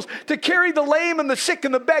vehicles to carry the lame and the sick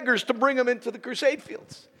and the beggars to bring them into the crusade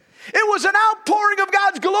fields. It was an outpouring of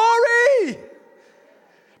God's glory.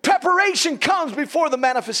 Preparation comes before the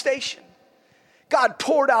manifestation. God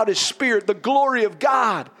poured out his Spirit, the glory of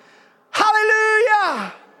God.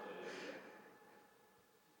 Hallelujah!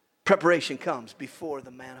 Preparation comes before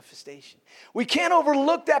the manifestation. We can't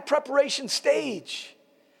overlook that preparation stage.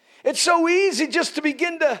 It's so easy just to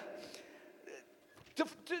begin to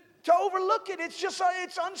overlook it. It's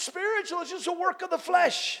unspiritual. It's just a work of the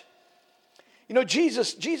flesh.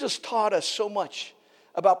 Jesus taught us so much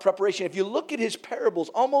about preparation. If you look at his parables,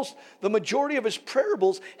 almost the majority of his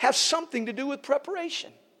parables have something to do with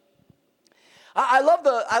preparation. I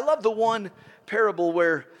love the one parable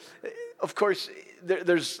where, of course,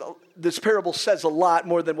 this parable says a lot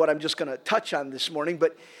more than what I'm just going to touch on this morning.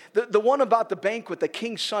 But the one about the banquet, the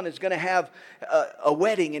king's son is going to have a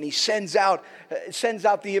wedding, and he sends out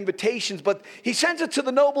the invitations, but he sends it to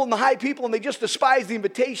the noble and the high people, and they just despise the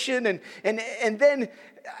invitation. And then,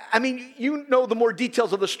 I mean, you know the more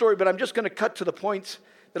details of the story, but I'm just going to cut to the points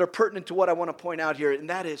that are pertinent to what I want to point out here, and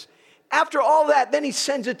that is, after all that, then he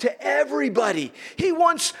sends it to everybody. He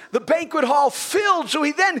wants the banquet hall filled. So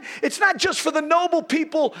it's not just for the noble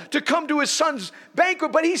people to come to his son's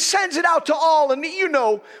banquet, but he sends it out to all. And we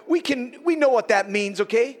know what that means,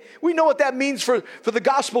 okay? We know what that means for the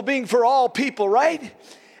gospel being for all people, right?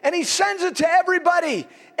 And he sends it to everybody.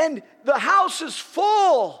 And the house is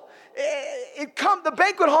full. The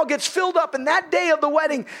banquet hall gets filled up. And that day of the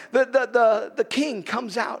wedding, the king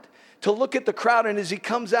comes out to look at the crowd, and as he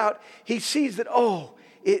comes out, he sees that,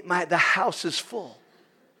 the house is full.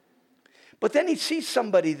 But then he sees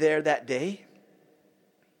somebody there that day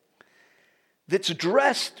that's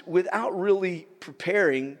dressed without really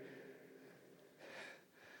preparing.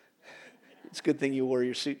 It's a good thing you wore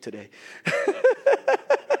your suit today.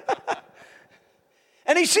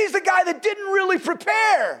 And he sees the guy that didn't really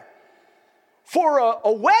prepare for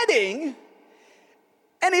a wedding.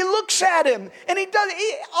 And he looks at him, and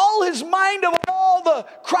all his mind of all the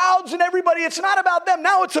crowds and everybody, it's not about them.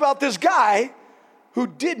 Now it's about this guy who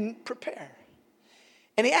didn't prepare.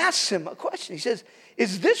 And he asks him a question. He says,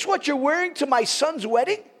 is this what you're wearing to my son's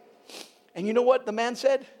wedding? And you know what the man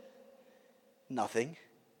said? Nothing.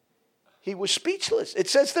 He was speechless. It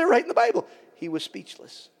says there right in the Bible. He was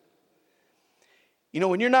speechless. You know,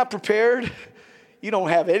 when you're not prepared, you don't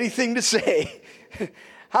have anything to say.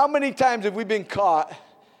 How many times have we been caught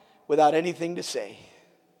without anything to say?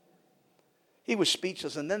 He was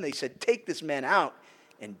speechless. And then they said, take this man out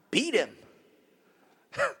and beat him.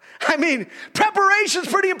 I mean, preparation's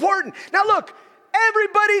pretty important. Now look,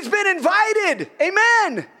 everybody's been invited.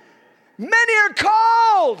 Amen. Many are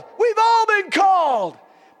called. We've all been called.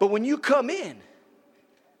 But when you come in,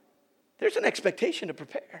 there's an expectation to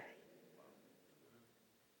prepare.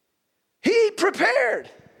 He prepared.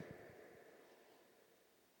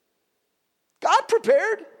 God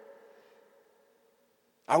prepared.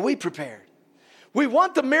 Are we prepared? We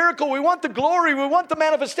want the miracle. We want the glory. We want the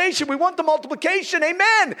manifestation. We want the multiplication.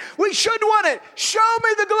 Amen. We should want it. Show me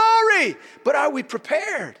the glory. But are we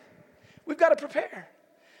prepared? We've got to prepare.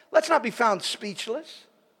 Let's not be found speechless.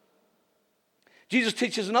 Jesus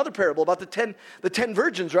teaches another parable about the 10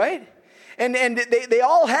 virgins, right? And they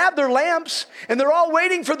all have their lamps, and they're all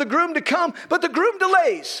waiting for the groom to come, but the groom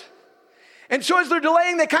delays. And so as they're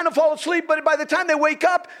delaying, they kind of fall asleep, but by the time they wake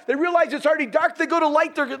up, they realize it's already dark. They go to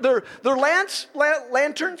light their lanterns,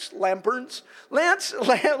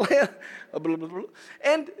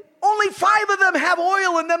 and only 5 of them have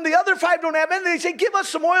oil in them. The other 5 don't have anything. They say, give us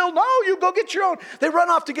some oil. No, you go get your own. They run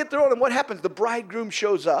off to get their own. And what happens? The bridegroom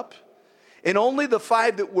shows up, and only the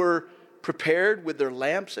 5 that were prepared with their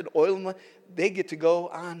lamps and oil, they get to go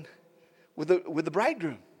on with the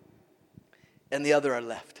bridegroom. And the other are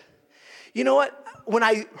left. You know what? When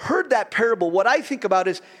I heard that parable, what I think about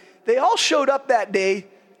is they all showed up that day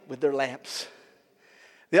with their lamps.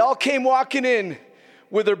 They all came walking in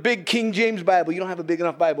with their big King James Bible. You don't have a big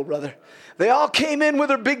enough Bible, brother. They all came in with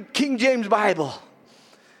their big King James Bible,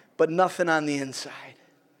 but nothing on the inside.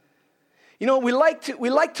 You know, we like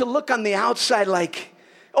to look on the outside like,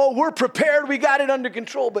 oh, we're prepared, we got it under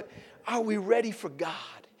control, but are we ready for God?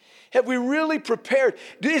 Have we really prepared?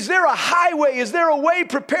 Is there a highway? Is there a way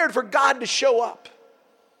prepared for God to show up?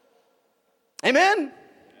 Amen?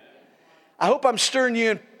 I hope I'm stirring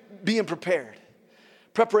you in being prepared.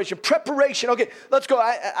 Preparation. Okay, let's go.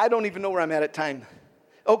 I don't even know where I'm at time.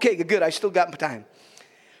 Okay, good. I still got time.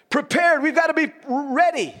 Prepared. We've got to be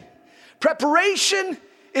ready. Preparation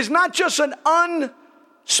is not just an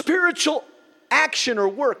unspiritual action or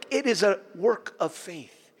work. It is a work of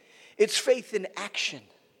faith. It's faith in action.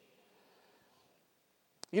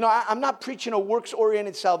 You know, I'm not preaching a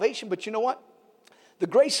works-oriented salvation, but you know what? The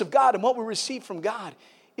grace of God and what we receive from God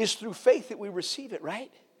is through faith that we receive it, right?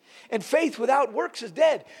 And faith without works is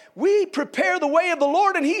dead. We prepare the way of the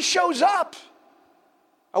Lord and He shows up.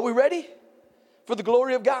 Are we ready for the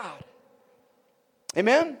glory of God?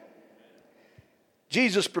 Amen?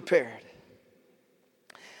 Jesus prepared.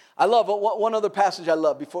 I love one other passage I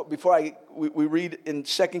love before we read in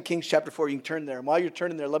 2 Kings chapter 4. You can turn there. And while you're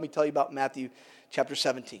turning there, let me tell you about Matthew chapter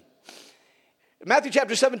 17. In Matthew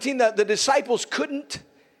chapter 17, the disciples couldn't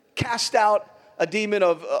cast out a demon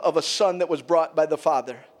of a son that was brought by the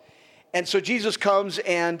Father. And so Jesus comes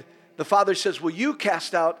and the Father says, will you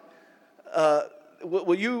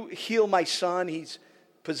heal my son? He's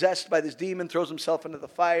possessed by this demon, throws himself into the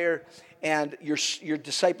fire, and your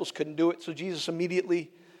disciples couldn't do it. So Jesus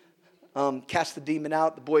immediately cast the demon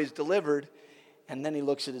out. The boy is delivered. And then he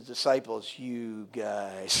looks at his disciples, you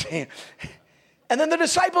guys. And then the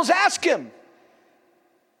disciples ask him.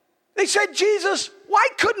 They said, Jesus, why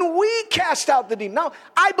couldn't we cast out the demon? Now,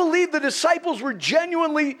 I believe the disciples were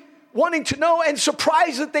genuinely wanting to know and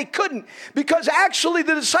surprised that they couldn't. Because actually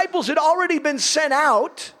the disciples had already been sent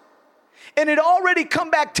out and had already come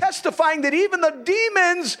back testifying that even the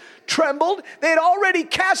demons trembled. They had already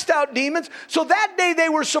cast out demons. So that day they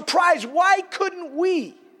were surprised. Why couldn't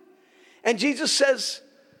we? And Jesus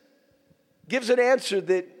gives an answer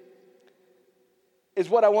that is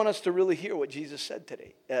what I want us to really hear what Jesus said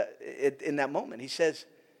today, in that moment. He says,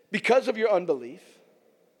 because of your unbelief,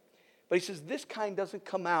 but he says, this kind doesn't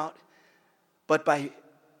come out but by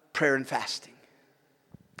prayer and fasting.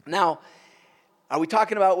 Now, are we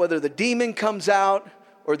talking about whether the demon comes out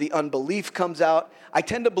or the unbelief comes out? I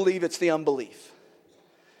tend to believe it's the unbelief.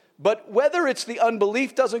 But whether it's the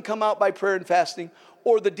unbelief doesn't come out by prayer and fasting,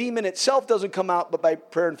 or the demon itself doesn't come out but by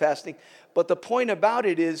prayer and fasting, but the point about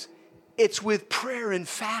it is, it's with prayer and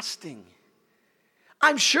fasting.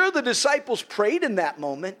 I'm sure the disciples prayed in that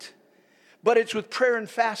moment, but it's with prayer and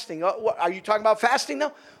fasting. Are you talking about fasting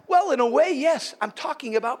now? Well, in a way, yes. I'm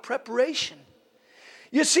talking about preparation.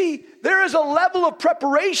 You see, there is a level of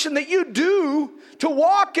preparation that you do to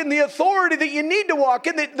walk in the authority that you need to walk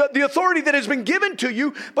in, the authority that has been given to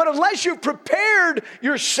you. But unless you've prepared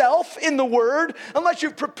yourself in the Word, unless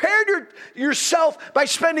you've prepared yourself by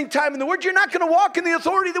spending time in the Word, you're not going to walk in the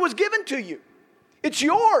authority that was given to you. It's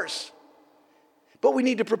yours. But we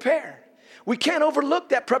need to prepare. We can't overlook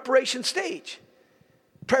that preparation stage.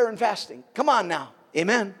 Prayer and fasting. Come on now.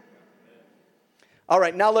 Amen. All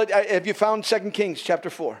right, now have you found 2 Kings chapter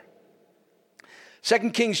 4?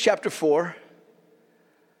 2 Kings chapter 4.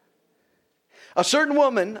 A certain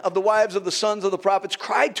woman of the wives of the sons of the prophets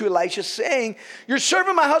cried to Elisha, saying, your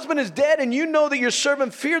servant, my husband, is dead, and you know that your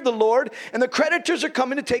servant feared the Lord, and the creditors are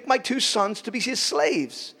coming to take my 2 sons to be his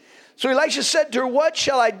slaves. So Elisha said to her, what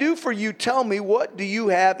shall I do for you? Tell me, what do you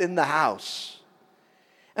have in the house?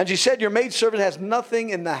 And she said, your maidservant has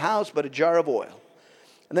nothing in the house but a jar of oil.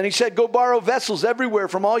 And then he said, go borrow vessels everywhere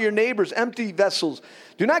from all your neighbors, empty vessels.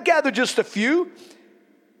 Do not gather just a few.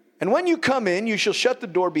 And when you come in, you shall shut the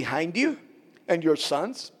door behind you and your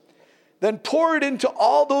sons. Then pour it into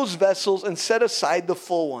all those vessels and set aside the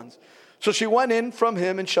full ones. So she went in from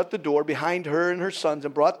him and shut the door behind her and her sons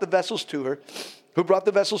and brought the vessels to her,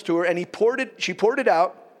 and she poured it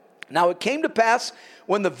out. Now it came to pass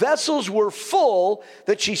when the vessels were full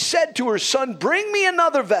that she said to her son, bring me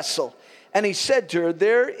another vessel. And he said to her,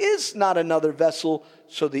 there is not another vessel.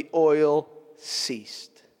 So the oil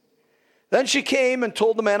ceased. Then she came and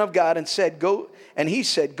told the man of God and said, go. And he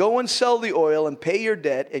said, go and sell the oil and pay your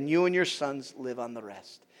debt, and you and your sons live on the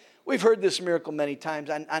rest. We've heard this miracle many times.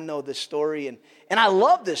 I know this story, and I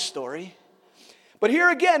love this story. But here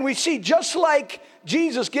again, we see just like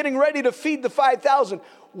Jesus getting ready to feed the 5,000,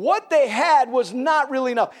 what they had was not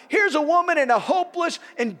really enough. Here's a woman in a hopeless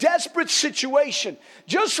and desperate situation.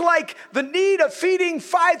 Just like the need of feeding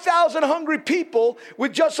 5,000 hungry people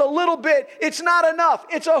with just a little bit, it's not enough.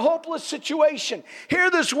 It's a hopeless situation. Here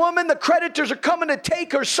this woman, the creditors are coming to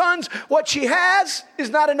take her sons. What she has is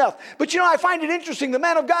not enough. But I find it interesting. The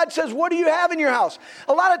man of God says, what do you have in your house?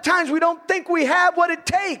 A lot of times we don't think we have what it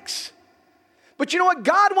takes. But you know what?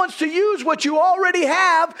 God wants to use what you already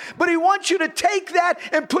have, but he wants you to take that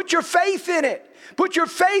and put your faith in it. Put your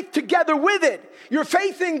faith together with it. Your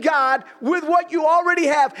faith in God with what you already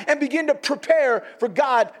have, and begin to prepare for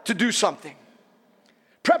God to do something.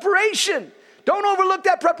 Preparation. Don't overlook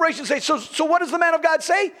that preparation. Say, so what does the man of God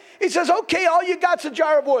say? He says, okay, all you got's a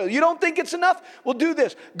jar of oil. You don't think it's enough? Well, do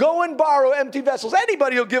this. Go and borrow empty vessels.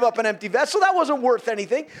 Anybody will give up an empty vessel. That wasn't worth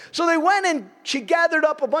anything. So they went, and she gathered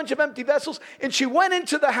up a bunch of empty vessels, and she went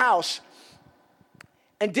into the house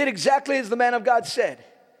and did exactly as the man of God said.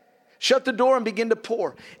 Shut the door and began to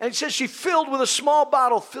pour. And it says she filled with a small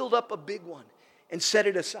bottle, filled up a big one, and set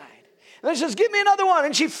it aside. And then she says, give me another one.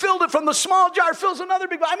 And she filled it from the small jar, fills another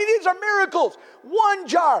big one. I mean, these are miracles. 1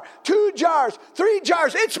 jar, 2 jars, 3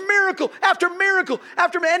 jars. It's miracle after miracle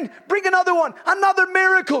after miracle. And bring another one, another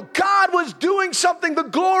miracle. God was doing something. The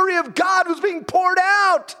glory of God was being poured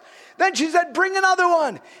out. Then she said, bring another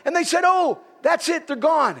one. And they said, oh, that's it. They're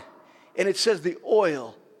gone. And it says the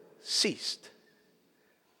oil ceased.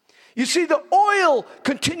 You see, the oil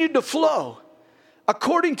continued to flow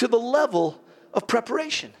according to the level of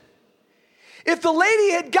preparation. If the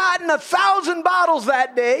lady had gotten 1,000 bottles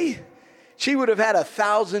that day, she would have had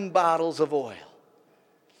 1,000 bottles of oil.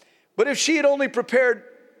 But if she had only prepared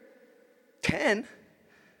 10,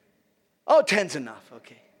 10's enough,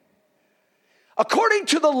 okay. According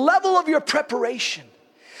to the level of your preparation,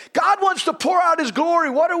 God wants to pour out his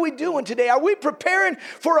glory. What are we doing today? Are we preparing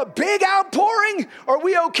for a big outpouring, or are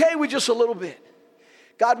we okay with just a little bit?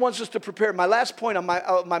 God wants us to prepare. My last point on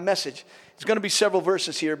my message, it's going to be several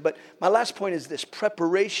verses here, but my last point is this.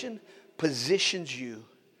 Preparation positions you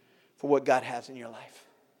for what God has in your life.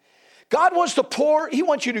 God wants to pour. He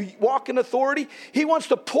wants you to walk in authority. He wants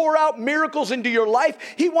to pour out miracles into your life.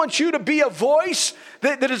 He wants you to be a voice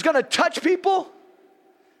that is going to touch people.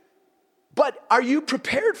 But are you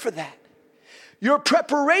prepared for that? Your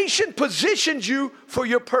preparation positions you for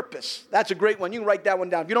your purpose. That's a great one. You can write that one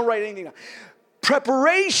down. If you don't write anything down.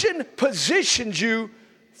 Preparation positions you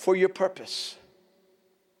for your purpose.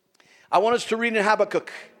 I want us to read in Habakkuk,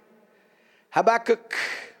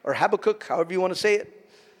 however you want to say it.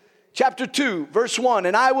 Chapter 2, verse 1.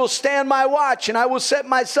 And I will stand my watch, and I will set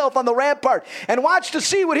myself on the rampart, and watch to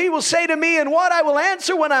see what he will say to me, and what I will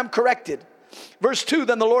answer when I'm corrected. Verse 2,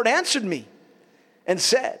 then the Lord answered me and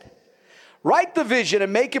said, write the vision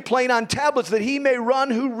and make it plain on tablets, that he may run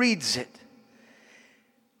who reads it.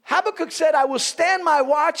 Habakkuk said, I will stand my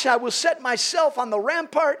watch, I will set myself on the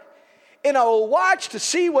rampart, and I will watch to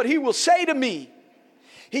see what he will say to me.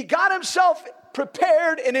 He got himself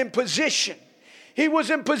prepared and in position. He was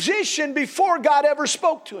in position before God ever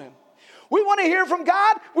spoke to him. We want to hear from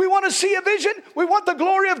God. We want to see a vision. We want the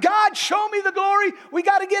glory of God. Show me the glory. We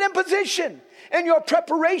got to get in position. And your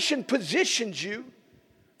preparation positions you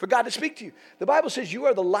for God to speak to you. The Bible says you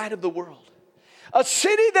are the light of the world. A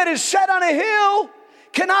city that is set on a hill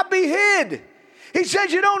cannot be hid. He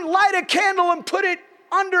says you don't light a candle and put it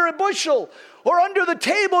under a bushel or under the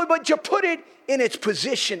table, but you put it in its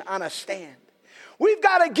position on a stand. We've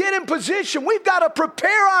got to get in position. We've got to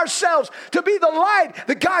prepare ourselves to be the light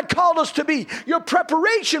that God called us to be. Your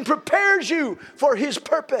preparation prepares you for his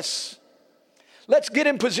purpose. Let's get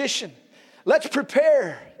in position. Let's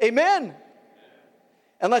prepare. Amen.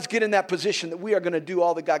 And let's get in that position that we are going to do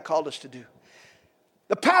all that God called us to do.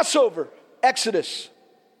 The Passover, Exodus.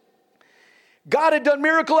 God had done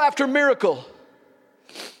miracle after miracle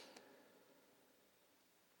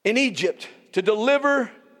in Egypt to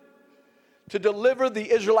deliver the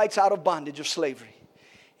Israelites out of bondage of slavery.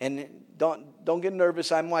 And don't get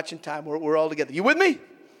nervous. I'm watching time. We're all together. You with me?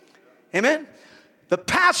 Amen. The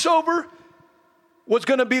Passover was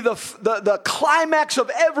going to be the climax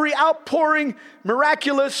of every outpouring,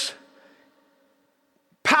 miraculous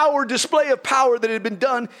power, display of power that had been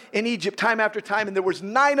done in Egypt time after time. And there was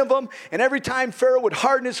 9 of them. And every time Pharaoh would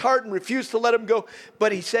harden his heart and refuse to let him go.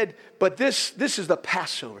 But he said, but this is the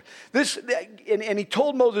Passover. And he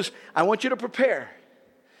told Moses, I want you to prepare.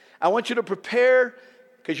 I want you to prepare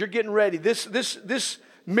because you're getting ready. This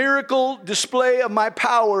miracle display of my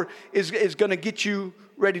power is going to get you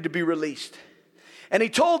ready to be released. And he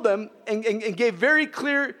told them and gave very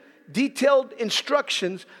clear, detailed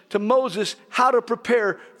instructions to Moses how to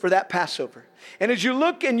prepare for that Passover. And as you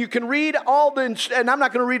look and you can read all and I'm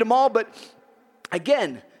not going to read them all, but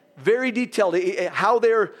again, very detailed how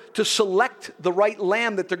they're to select the right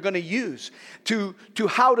lamb that they're going to use, to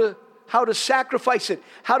how to sacrifice it,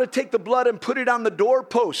 how to take the blood and put it on the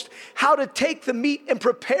doorpost, how to take the meat and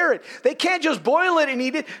prepare it. They can't just boil it and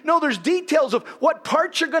eat it. No, there's details of what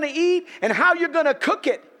parts you're going to eat and how you're going to cook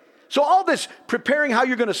it. So all this preparing how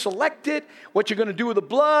you're going to select it, what you're going to do with the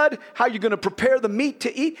blood, how you're going to prepare the meat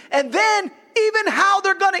to eat, and then even how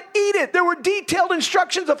they're going to eat it. There were detailed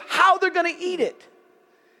instructions of how they're going to eat it.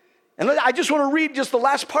 And I just want to read just the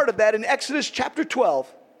last part of that in Exodus chapter 12.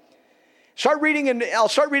 I'll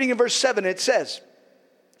start reading in verse 7. It says,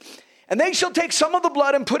 and they shall take some of the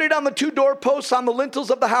blood and put it on the 2 doorposts on the lintels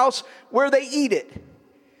of the house where they eat it.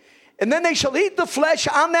 And then they shall eat the flesh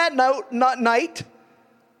on that night,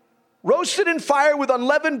 roasted in fire with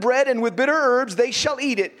unleavened bread and with bitter herbs. They shall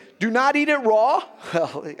eat it. Do not eat it raw.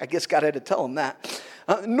 Well, I guess God had to tell them that.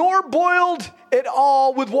 Nor boiled it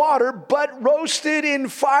all with water, but roasted in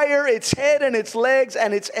fire its head and its legs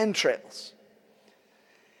and its entrails.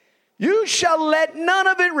 You shall let none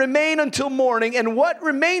of it remain until morning, and what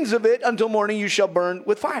remains of it until morning you shall burn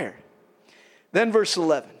with fire. Then verse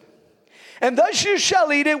 11. And thus you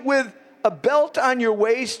shall eat it with a belt on your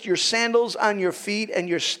waist, your sandals on your feet, and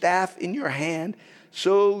your staff in your hand.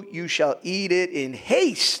 So you shall eat it in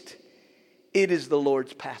haste. It is the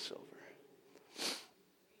Lord's Passover.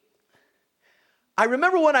 I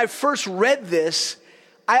remember when I first read this,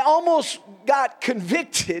 I almost got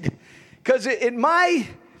convicted because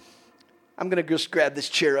I'm going to just grab this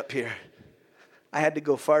chair up here. I had to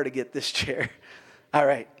go far to get this chair. All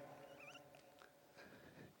right.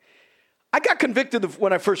 I got convicted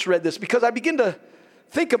when I first read this because I began to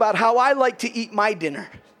think about how I like to eat my dinner.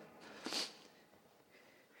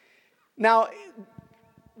 Now,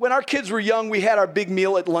 when our kids were young, we had our big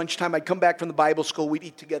meal at lunchtime. I'd come back from the Bible school. We'd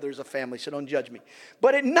eat together as a family, so don't judge me.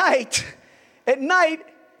 But at night,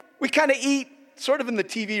 we kind of eat sort of in the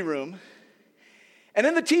TV room. And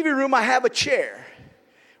in the TV room, I have a chair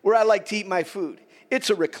where I like to eat my food. It's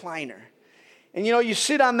a recliner. And you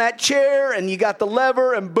sit on that chair and you got the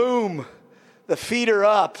lever and boom, the feet are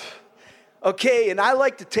up. Okay, and I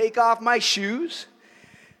like to take off my shoes,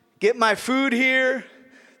 get my food here,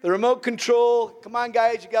 the remote control. Come on,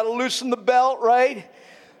 guys, you got to loosen the belt, right?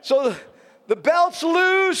 So the belt's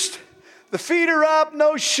loosed, the feet are up,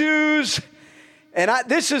 no shoes. And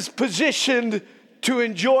this is positioned to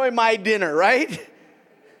enjoy my dinner, right?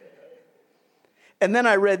 And then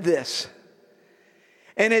I read this.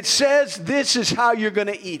 And it says, this is how you're going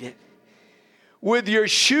to eat it. With your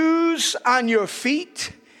shoes on your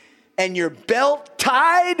feet and your belt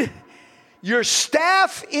tied, your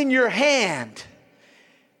staff in your hand.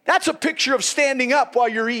 That's a picture of standing up while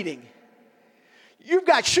you're eating. You've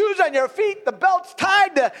got shoes on your feet, the belt's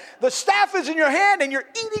tied, the staff is in your hand, and you're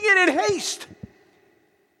eating it in haste.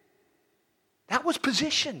 That was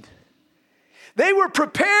positioned. They were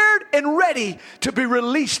prepared and ready to be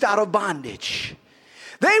released out of bondage.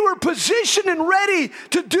 They were positioned and ready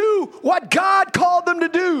to do what God called them to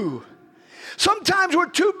do. Sometimes we're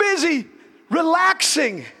too busy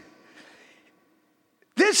relaxing.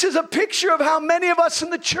 This is a picture of how many of us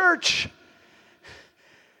in the church,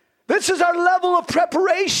 this is our level of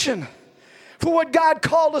preparation for what God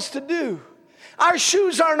called us to do. Our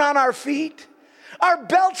shoes aren't on our feet. Our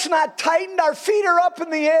belt's not tightened. Our feet are up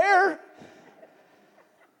in the air.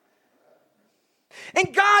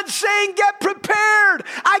 And God's saying, get prepared.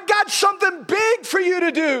 I got something big for you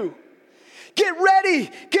to do. Get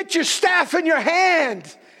ready. Get your staff in your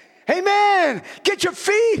hand. Amen. Get your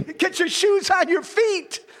shoes on your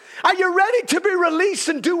feet. Are you ready to be released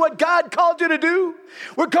and do what God called you to do?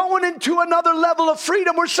 We're going into another level of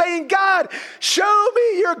freedom. We're saying, God, show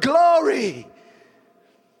me your glory.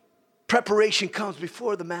 Preparation comes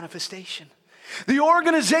before the manifestation. The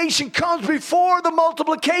organization comes before the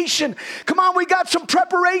multiplication. Come on, we got some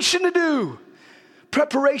preparation to do.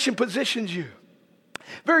 Preparation positions you.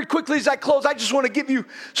 Very quickly as I close, I just want to give you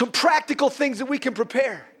some practical things that we can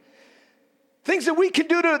prepare. Things that we can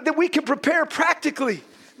do that we can prepare practically.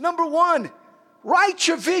 Number one, write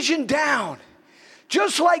your vision down.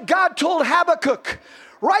 Just like God told Habakkuk,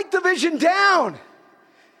 write the vision down.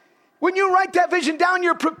 When you write that vision down,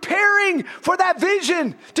 you're preparing for that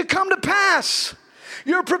vision to come to pass.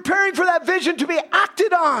 You're preparing for that vision to be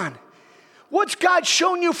acted on. What's God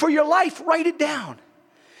shown you for your life? Write it down.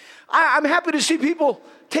 I'm happy to see people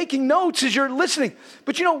taking notes as you're listening.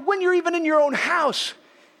 But you know, when you're even in your own house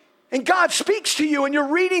and God speaks to you and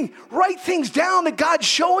you're reading, write things down that God's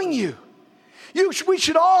showing you. We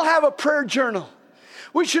should all have a prayer journal.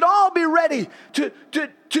 We should all be ready to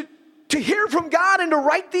hear from God and to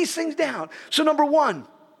write these things down. So number one,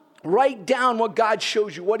 write down what God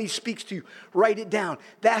shows you, what he speaks to you. Write it down.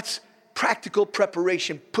 That's practical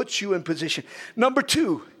preparation, puts you in position. Number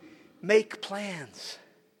two, make plans.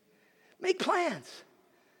 Make plans.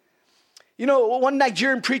 You know, one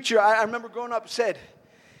Nigerian preacher, I remember growing up, said,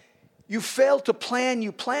 you fail to plan,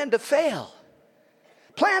 you plan to fail.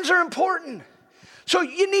 Plans are important. So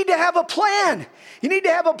you need to have a plan. You need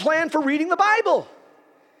to have a plan for reading the Bible.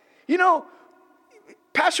 You know,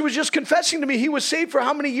 Pastor was just confessing to me he was saved for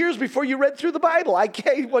how many years before you read through the Bible?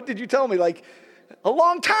 What did you tell me? Like a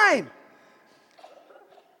long time.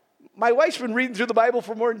 My wife's been reading through the Bible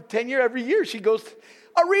for more than 10 years. Every year she goes,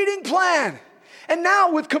 a reading plan. And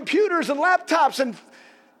now with computers and laptops and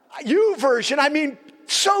YouVersion, I mean,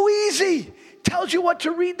 so easy. Tells you what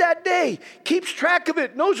to read that day. Keeps track of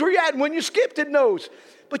it. Knows where you're at. And when you skipped, it knows.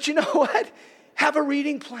 But you know what? Have a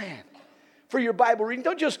reading plan for your Bible reading.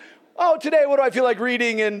 Don't just, today what do I feel like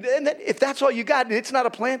reading? And then if that's all you got and it's not a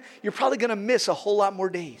plan, you're probably going to miss a whole lot more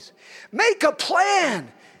days. Make a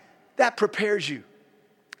plan that prepares you.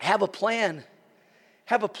 Have a plan.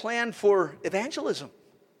 Have a plan for evangelism.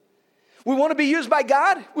 We want to be used by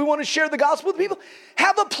God. We want to share the gospel with people.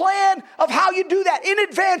 Have a plan of how you do that. In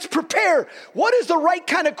advance, prepare. What is the right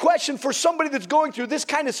kind of question for somebody that's going through this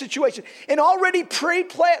kind of situation? And already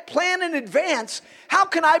plan in advance. How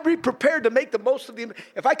can I be prepared to make the most of the...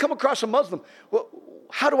 If I come across a Muslim, well,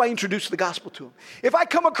 how do I introduce the gospel to him? If I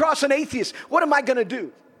come across an atheist, what am I going to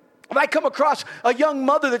do? If I come across a young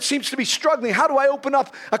mother that seems to be struggling, how do I open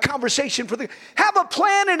up a conversation for them? Have a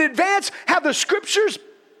plan in advance. Have the scriptures.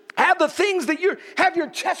 Have the things that have your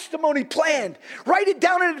testimony planned. Write it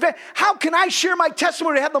down in advance. How can I share my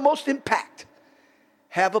testimony to have the most impact?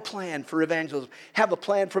 Have a plan for evangelism. Have a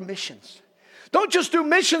plan for missions. Don't just do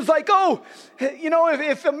missions like,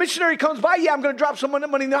 if a missionary comes by, I'm going to drop some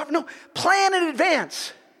money in the offering. No, plan in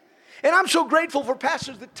advance. And I'm so grateful for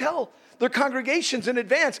pastors that tell their congregations in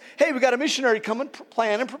advance, hey, we got a missionary coming,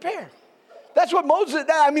 plan and prepare. That's what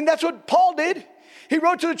that's what Paul did. He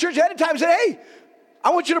wrote to the church ahead of time and said, hey, I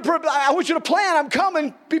want you to plan. I'm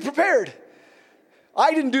coming. Be prepared.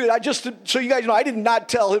 I didn't do it. So you guys know, I did not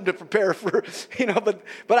tell him to prepare for,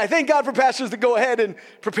 but I thank God for pastors that go ahead and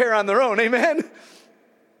prepare on their own. Amen.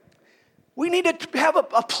 We need to have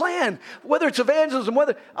a plan, whether it's evangelism,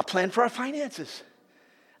 a plan for our finances.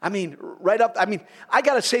 I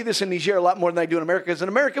got to say this in Niger a lot more than I do in America, because in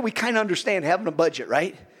America, we kind of understand having a budget,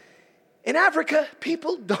 right? In Africa,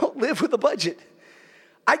 people don't live with a budget.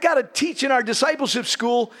 I got to teach in our discipleship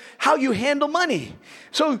school how you handle money.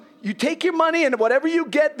 So you take your money and whatever you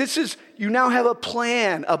get, you now have a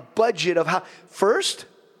plan, a budget of how. First,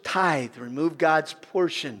 tithe, remove God's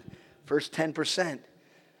portion. First 10%,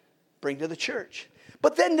 bring to the church.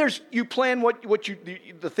 But then you plan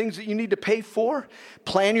the things that you need to pay for,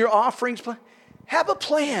 plan your offerings. Have a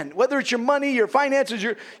plan, whether it's your money, your finances,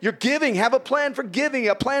 your giving. Have a plan for giving,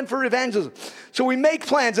 a plan for evangelism. So we make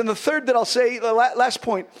plans. And the third that I'll say, the last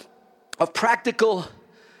point of practical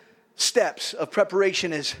steps of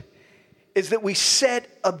preparation is that we set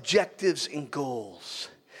objectives and goals.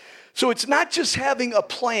 So it's not just having a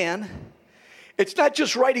plan. It's not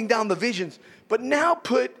just writing down the visions, but now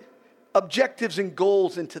put objectives and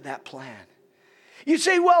goals into that plan. You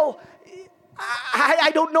say, well,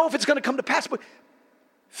 I don't know if it's going to come to pass, but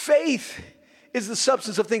faith is the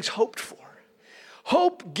substance of things hoped for.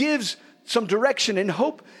 Hope gives some direction, and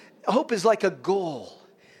hope is like a goal.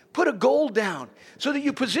 Put a goal down so that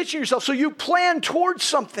you position yourself, so you plan towards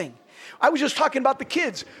something. I was just talking about the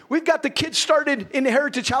kids. We've got the kids started in the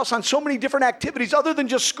Heritage House on so many different activities other than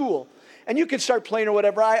just school. And you can start playing or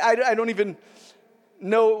whatever. I don't even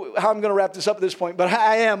know how I'm going to wrap this up at this point, but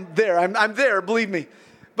I am there. I'm there, believe me.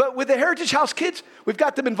 But with the Heritage House kids, we've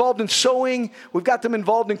got them involved in sewing. We've got them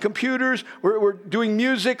involved in computers. We're doing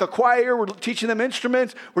music, a choir. We're teaching them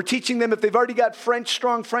instruments. We're teaching them, if they've already got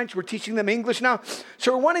strong French, we're teaching them English now.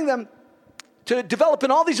 So we're wanting them to develop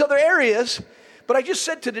in all these other areas. But I just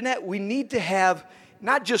said to Danette, we need to have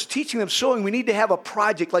not just teaching them sewing, we need to have a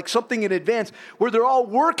project, like something in advance, where they're all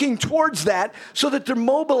working towards that so that they're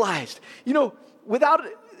mobilized. You know, without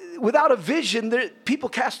a vision, people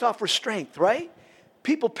cast off restraint, right?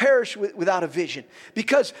 People perish without a vision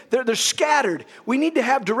because they're scattered. We need to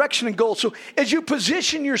have direction and goals. So as you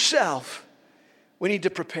position yourself, we need to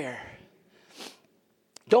prepare.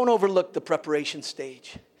 Don't overlook the preparation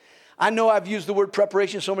stage. I know I've used the word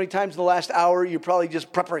preparation so many times in the last hour. You're probably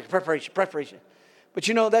just preparation. But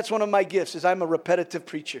you know, that's one of my gifts, is I'm a repetitive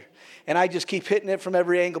preacher. And I just keep hitting it from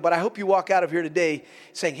every angle. But I hope you walk out of here today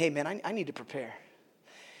saying, hey man, I need to prepare.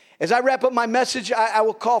 As I wrap up my message, I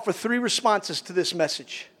will call for 3 responses to this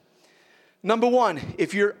message. Number 1,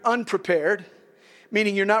 if you're unprepared,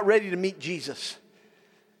 meaning you're not ready to meet Jesus.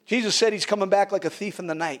 Jesus said he's coming back like a thief in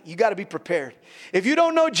the night. You got to be prepared. If you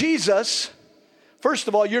don't know Jesus, first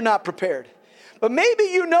of all, you're not prepared. But maybe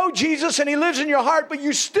you know Jesus and he lives in your heart, but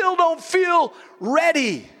you still don't feel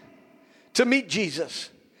ready to meet Jesus.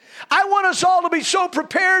 I want us all to be so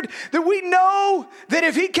prepared that we know that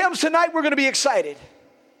if he comes tonight, we're going to be excited.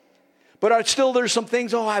 But still there's some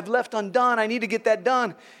things, I've left undone. I need to get that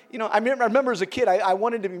done. You know, I remember as a kid, I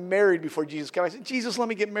wanted to be married before Jesus came. I said, Jesus, let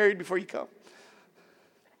me get married before you come.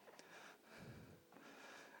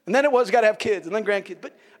 And then it was got to have kids and then grandkids.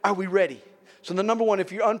 But are we ready? So the number 1,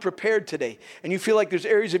 if you're unprepared today and you feel like there's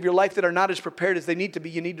areas of your life that are not as prepared as they need to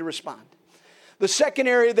be, you need to respond. The second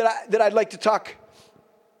area that I'd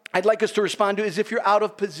like us to respond to is if you're out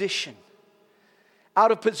of position.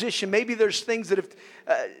 Out of position. Maybe there's things that have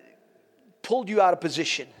pulled you out of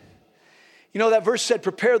position. You know, that verse said,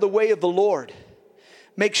 prepare the way of the Lord.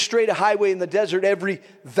 Make straight a highway in the desert. Every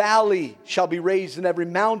valley shall be raised and every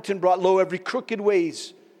mountain brought low. Every crooked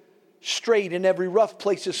ways straight and every rough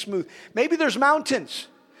place is smooth. Maybe there's mountains.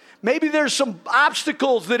 Maybe there's some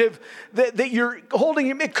obstacles that you're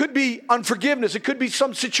holding. It could be unforgiveness. It could be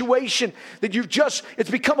some situation that it's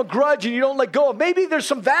become a grudge and you don't let go of. Maybe there's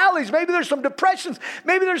some valleys. Maybe there's some depressions.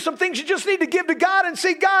 Maybe there's some things you just need to give to God and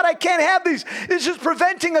say, God, I can't have these. This is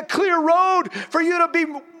preventing a clear road for you to be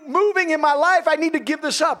moving in my life. I need to give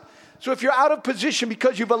this up. So if you're out of position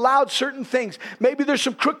because you've allowed certain things, maybe there's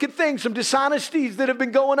some crooked things, some dishonesties that have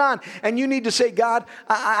been going on, and you need to say, God,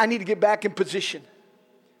 I need to get back in position.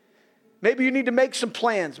 Maybe you need to make some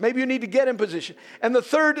plans. Maybe you need to get in position. And the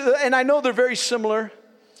third, and I know they're very similar,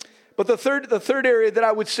 but the third area that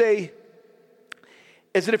I would say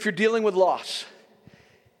is that if you're dealing with loss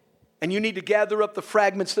and you need to gather up the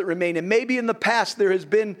fragments that remain, and maybe in the past there has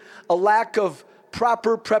been a lack of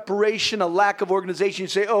proper preparation, a lack of organization, you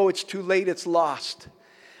say, it's too late, it's lost.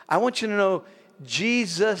 I want you to know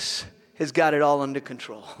Jesus has got it all under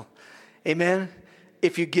control. Amen?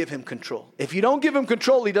 If you give him control. If you don't give him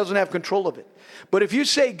control, he doesn't have control of it. But if you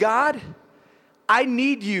say, God, I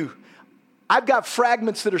need you. I've got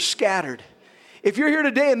fragments that are scattered. If you're here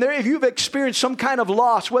today and if you've experienced some kind of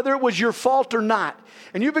loss, whether it was your fault or not,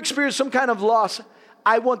 and you've experienced some kind of loss,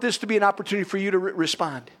 I want this to be an opportunity for you to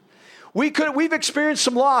respond. We've experienced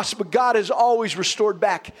some loss, but God has always restored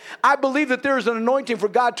back. I believe that there is an anointing for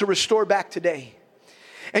God to restore back today.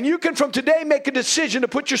 And you can from today make a decision to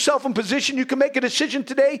put yourself in position. You can make a decision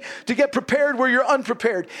today to get prepared where you're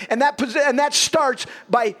unprepared. And that starts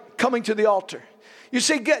by coming to the altar. You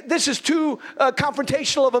say, this is too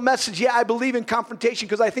confrontational of a message. Yeah, I believe in confrontation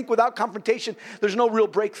because I think without confrontation, there's no real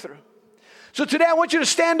breakthrough. So today I want you to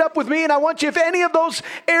stand up with me, and I want you, if any of those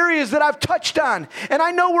areas that I've touched on, and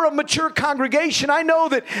I know we're a mature congregation, I know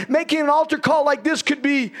that making an altar call like this could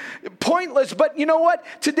be pointless, but you know what?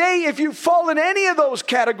 Today, if you fall in any of those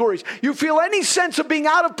categories, you feel any sense of being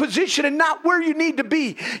out of position and not where you need to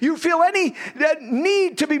be, you feel any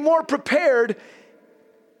need to be more prepared,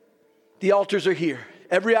 the altars are here.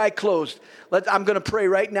 Every eye closed. I'm going to pray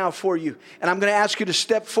right now for you. And I'm going to ask you to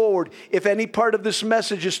step forward if any part of this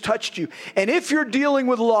message has touched you. And if you're dealing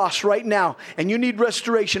with loss right now and you need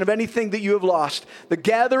restoration of anything that you have lost, the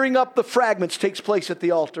gathering up the fragments takes place at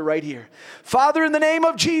the altar right here. Father, in the name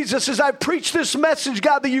of Jesus, as I preach this message,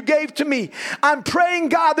 God, that you gave to me, I'm praying,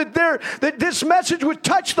 God, that this message would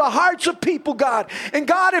touch the hearts of people, God. And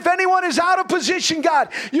God, if anyone is out of position, God,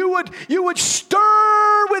 you would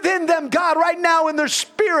stir within them, God, right now in their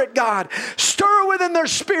spirit, God. Stir within their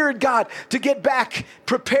spirit, God, to get back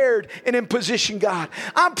prepared and in position, God.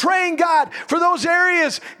 I'm praying, God, for those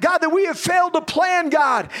areas, God, that we have failed to plan,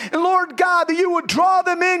 God. And Lord God, that you would draw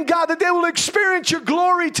them in, God, that they will experience your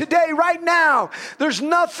glory today, right now. There's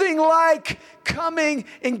nothing like coming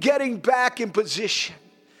and getting back in position.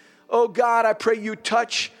 Oh God, I pray you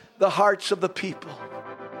touch the hearts of the people.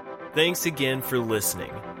 Thanks again for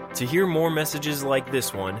listening. To hear more messages like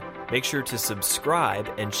this one, make sure to subscribe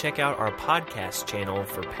and check out our podcast channel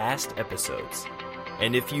for past episodes.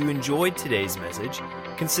 And if you enjoyed today's message,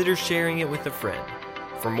 consider sharing it with a friend.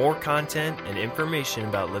 For more content and information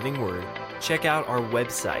about Living Word, check out our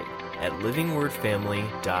website at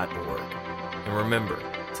livingwordfamily.org. And remember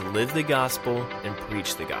to live the gospel and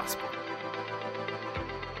preach the gospel.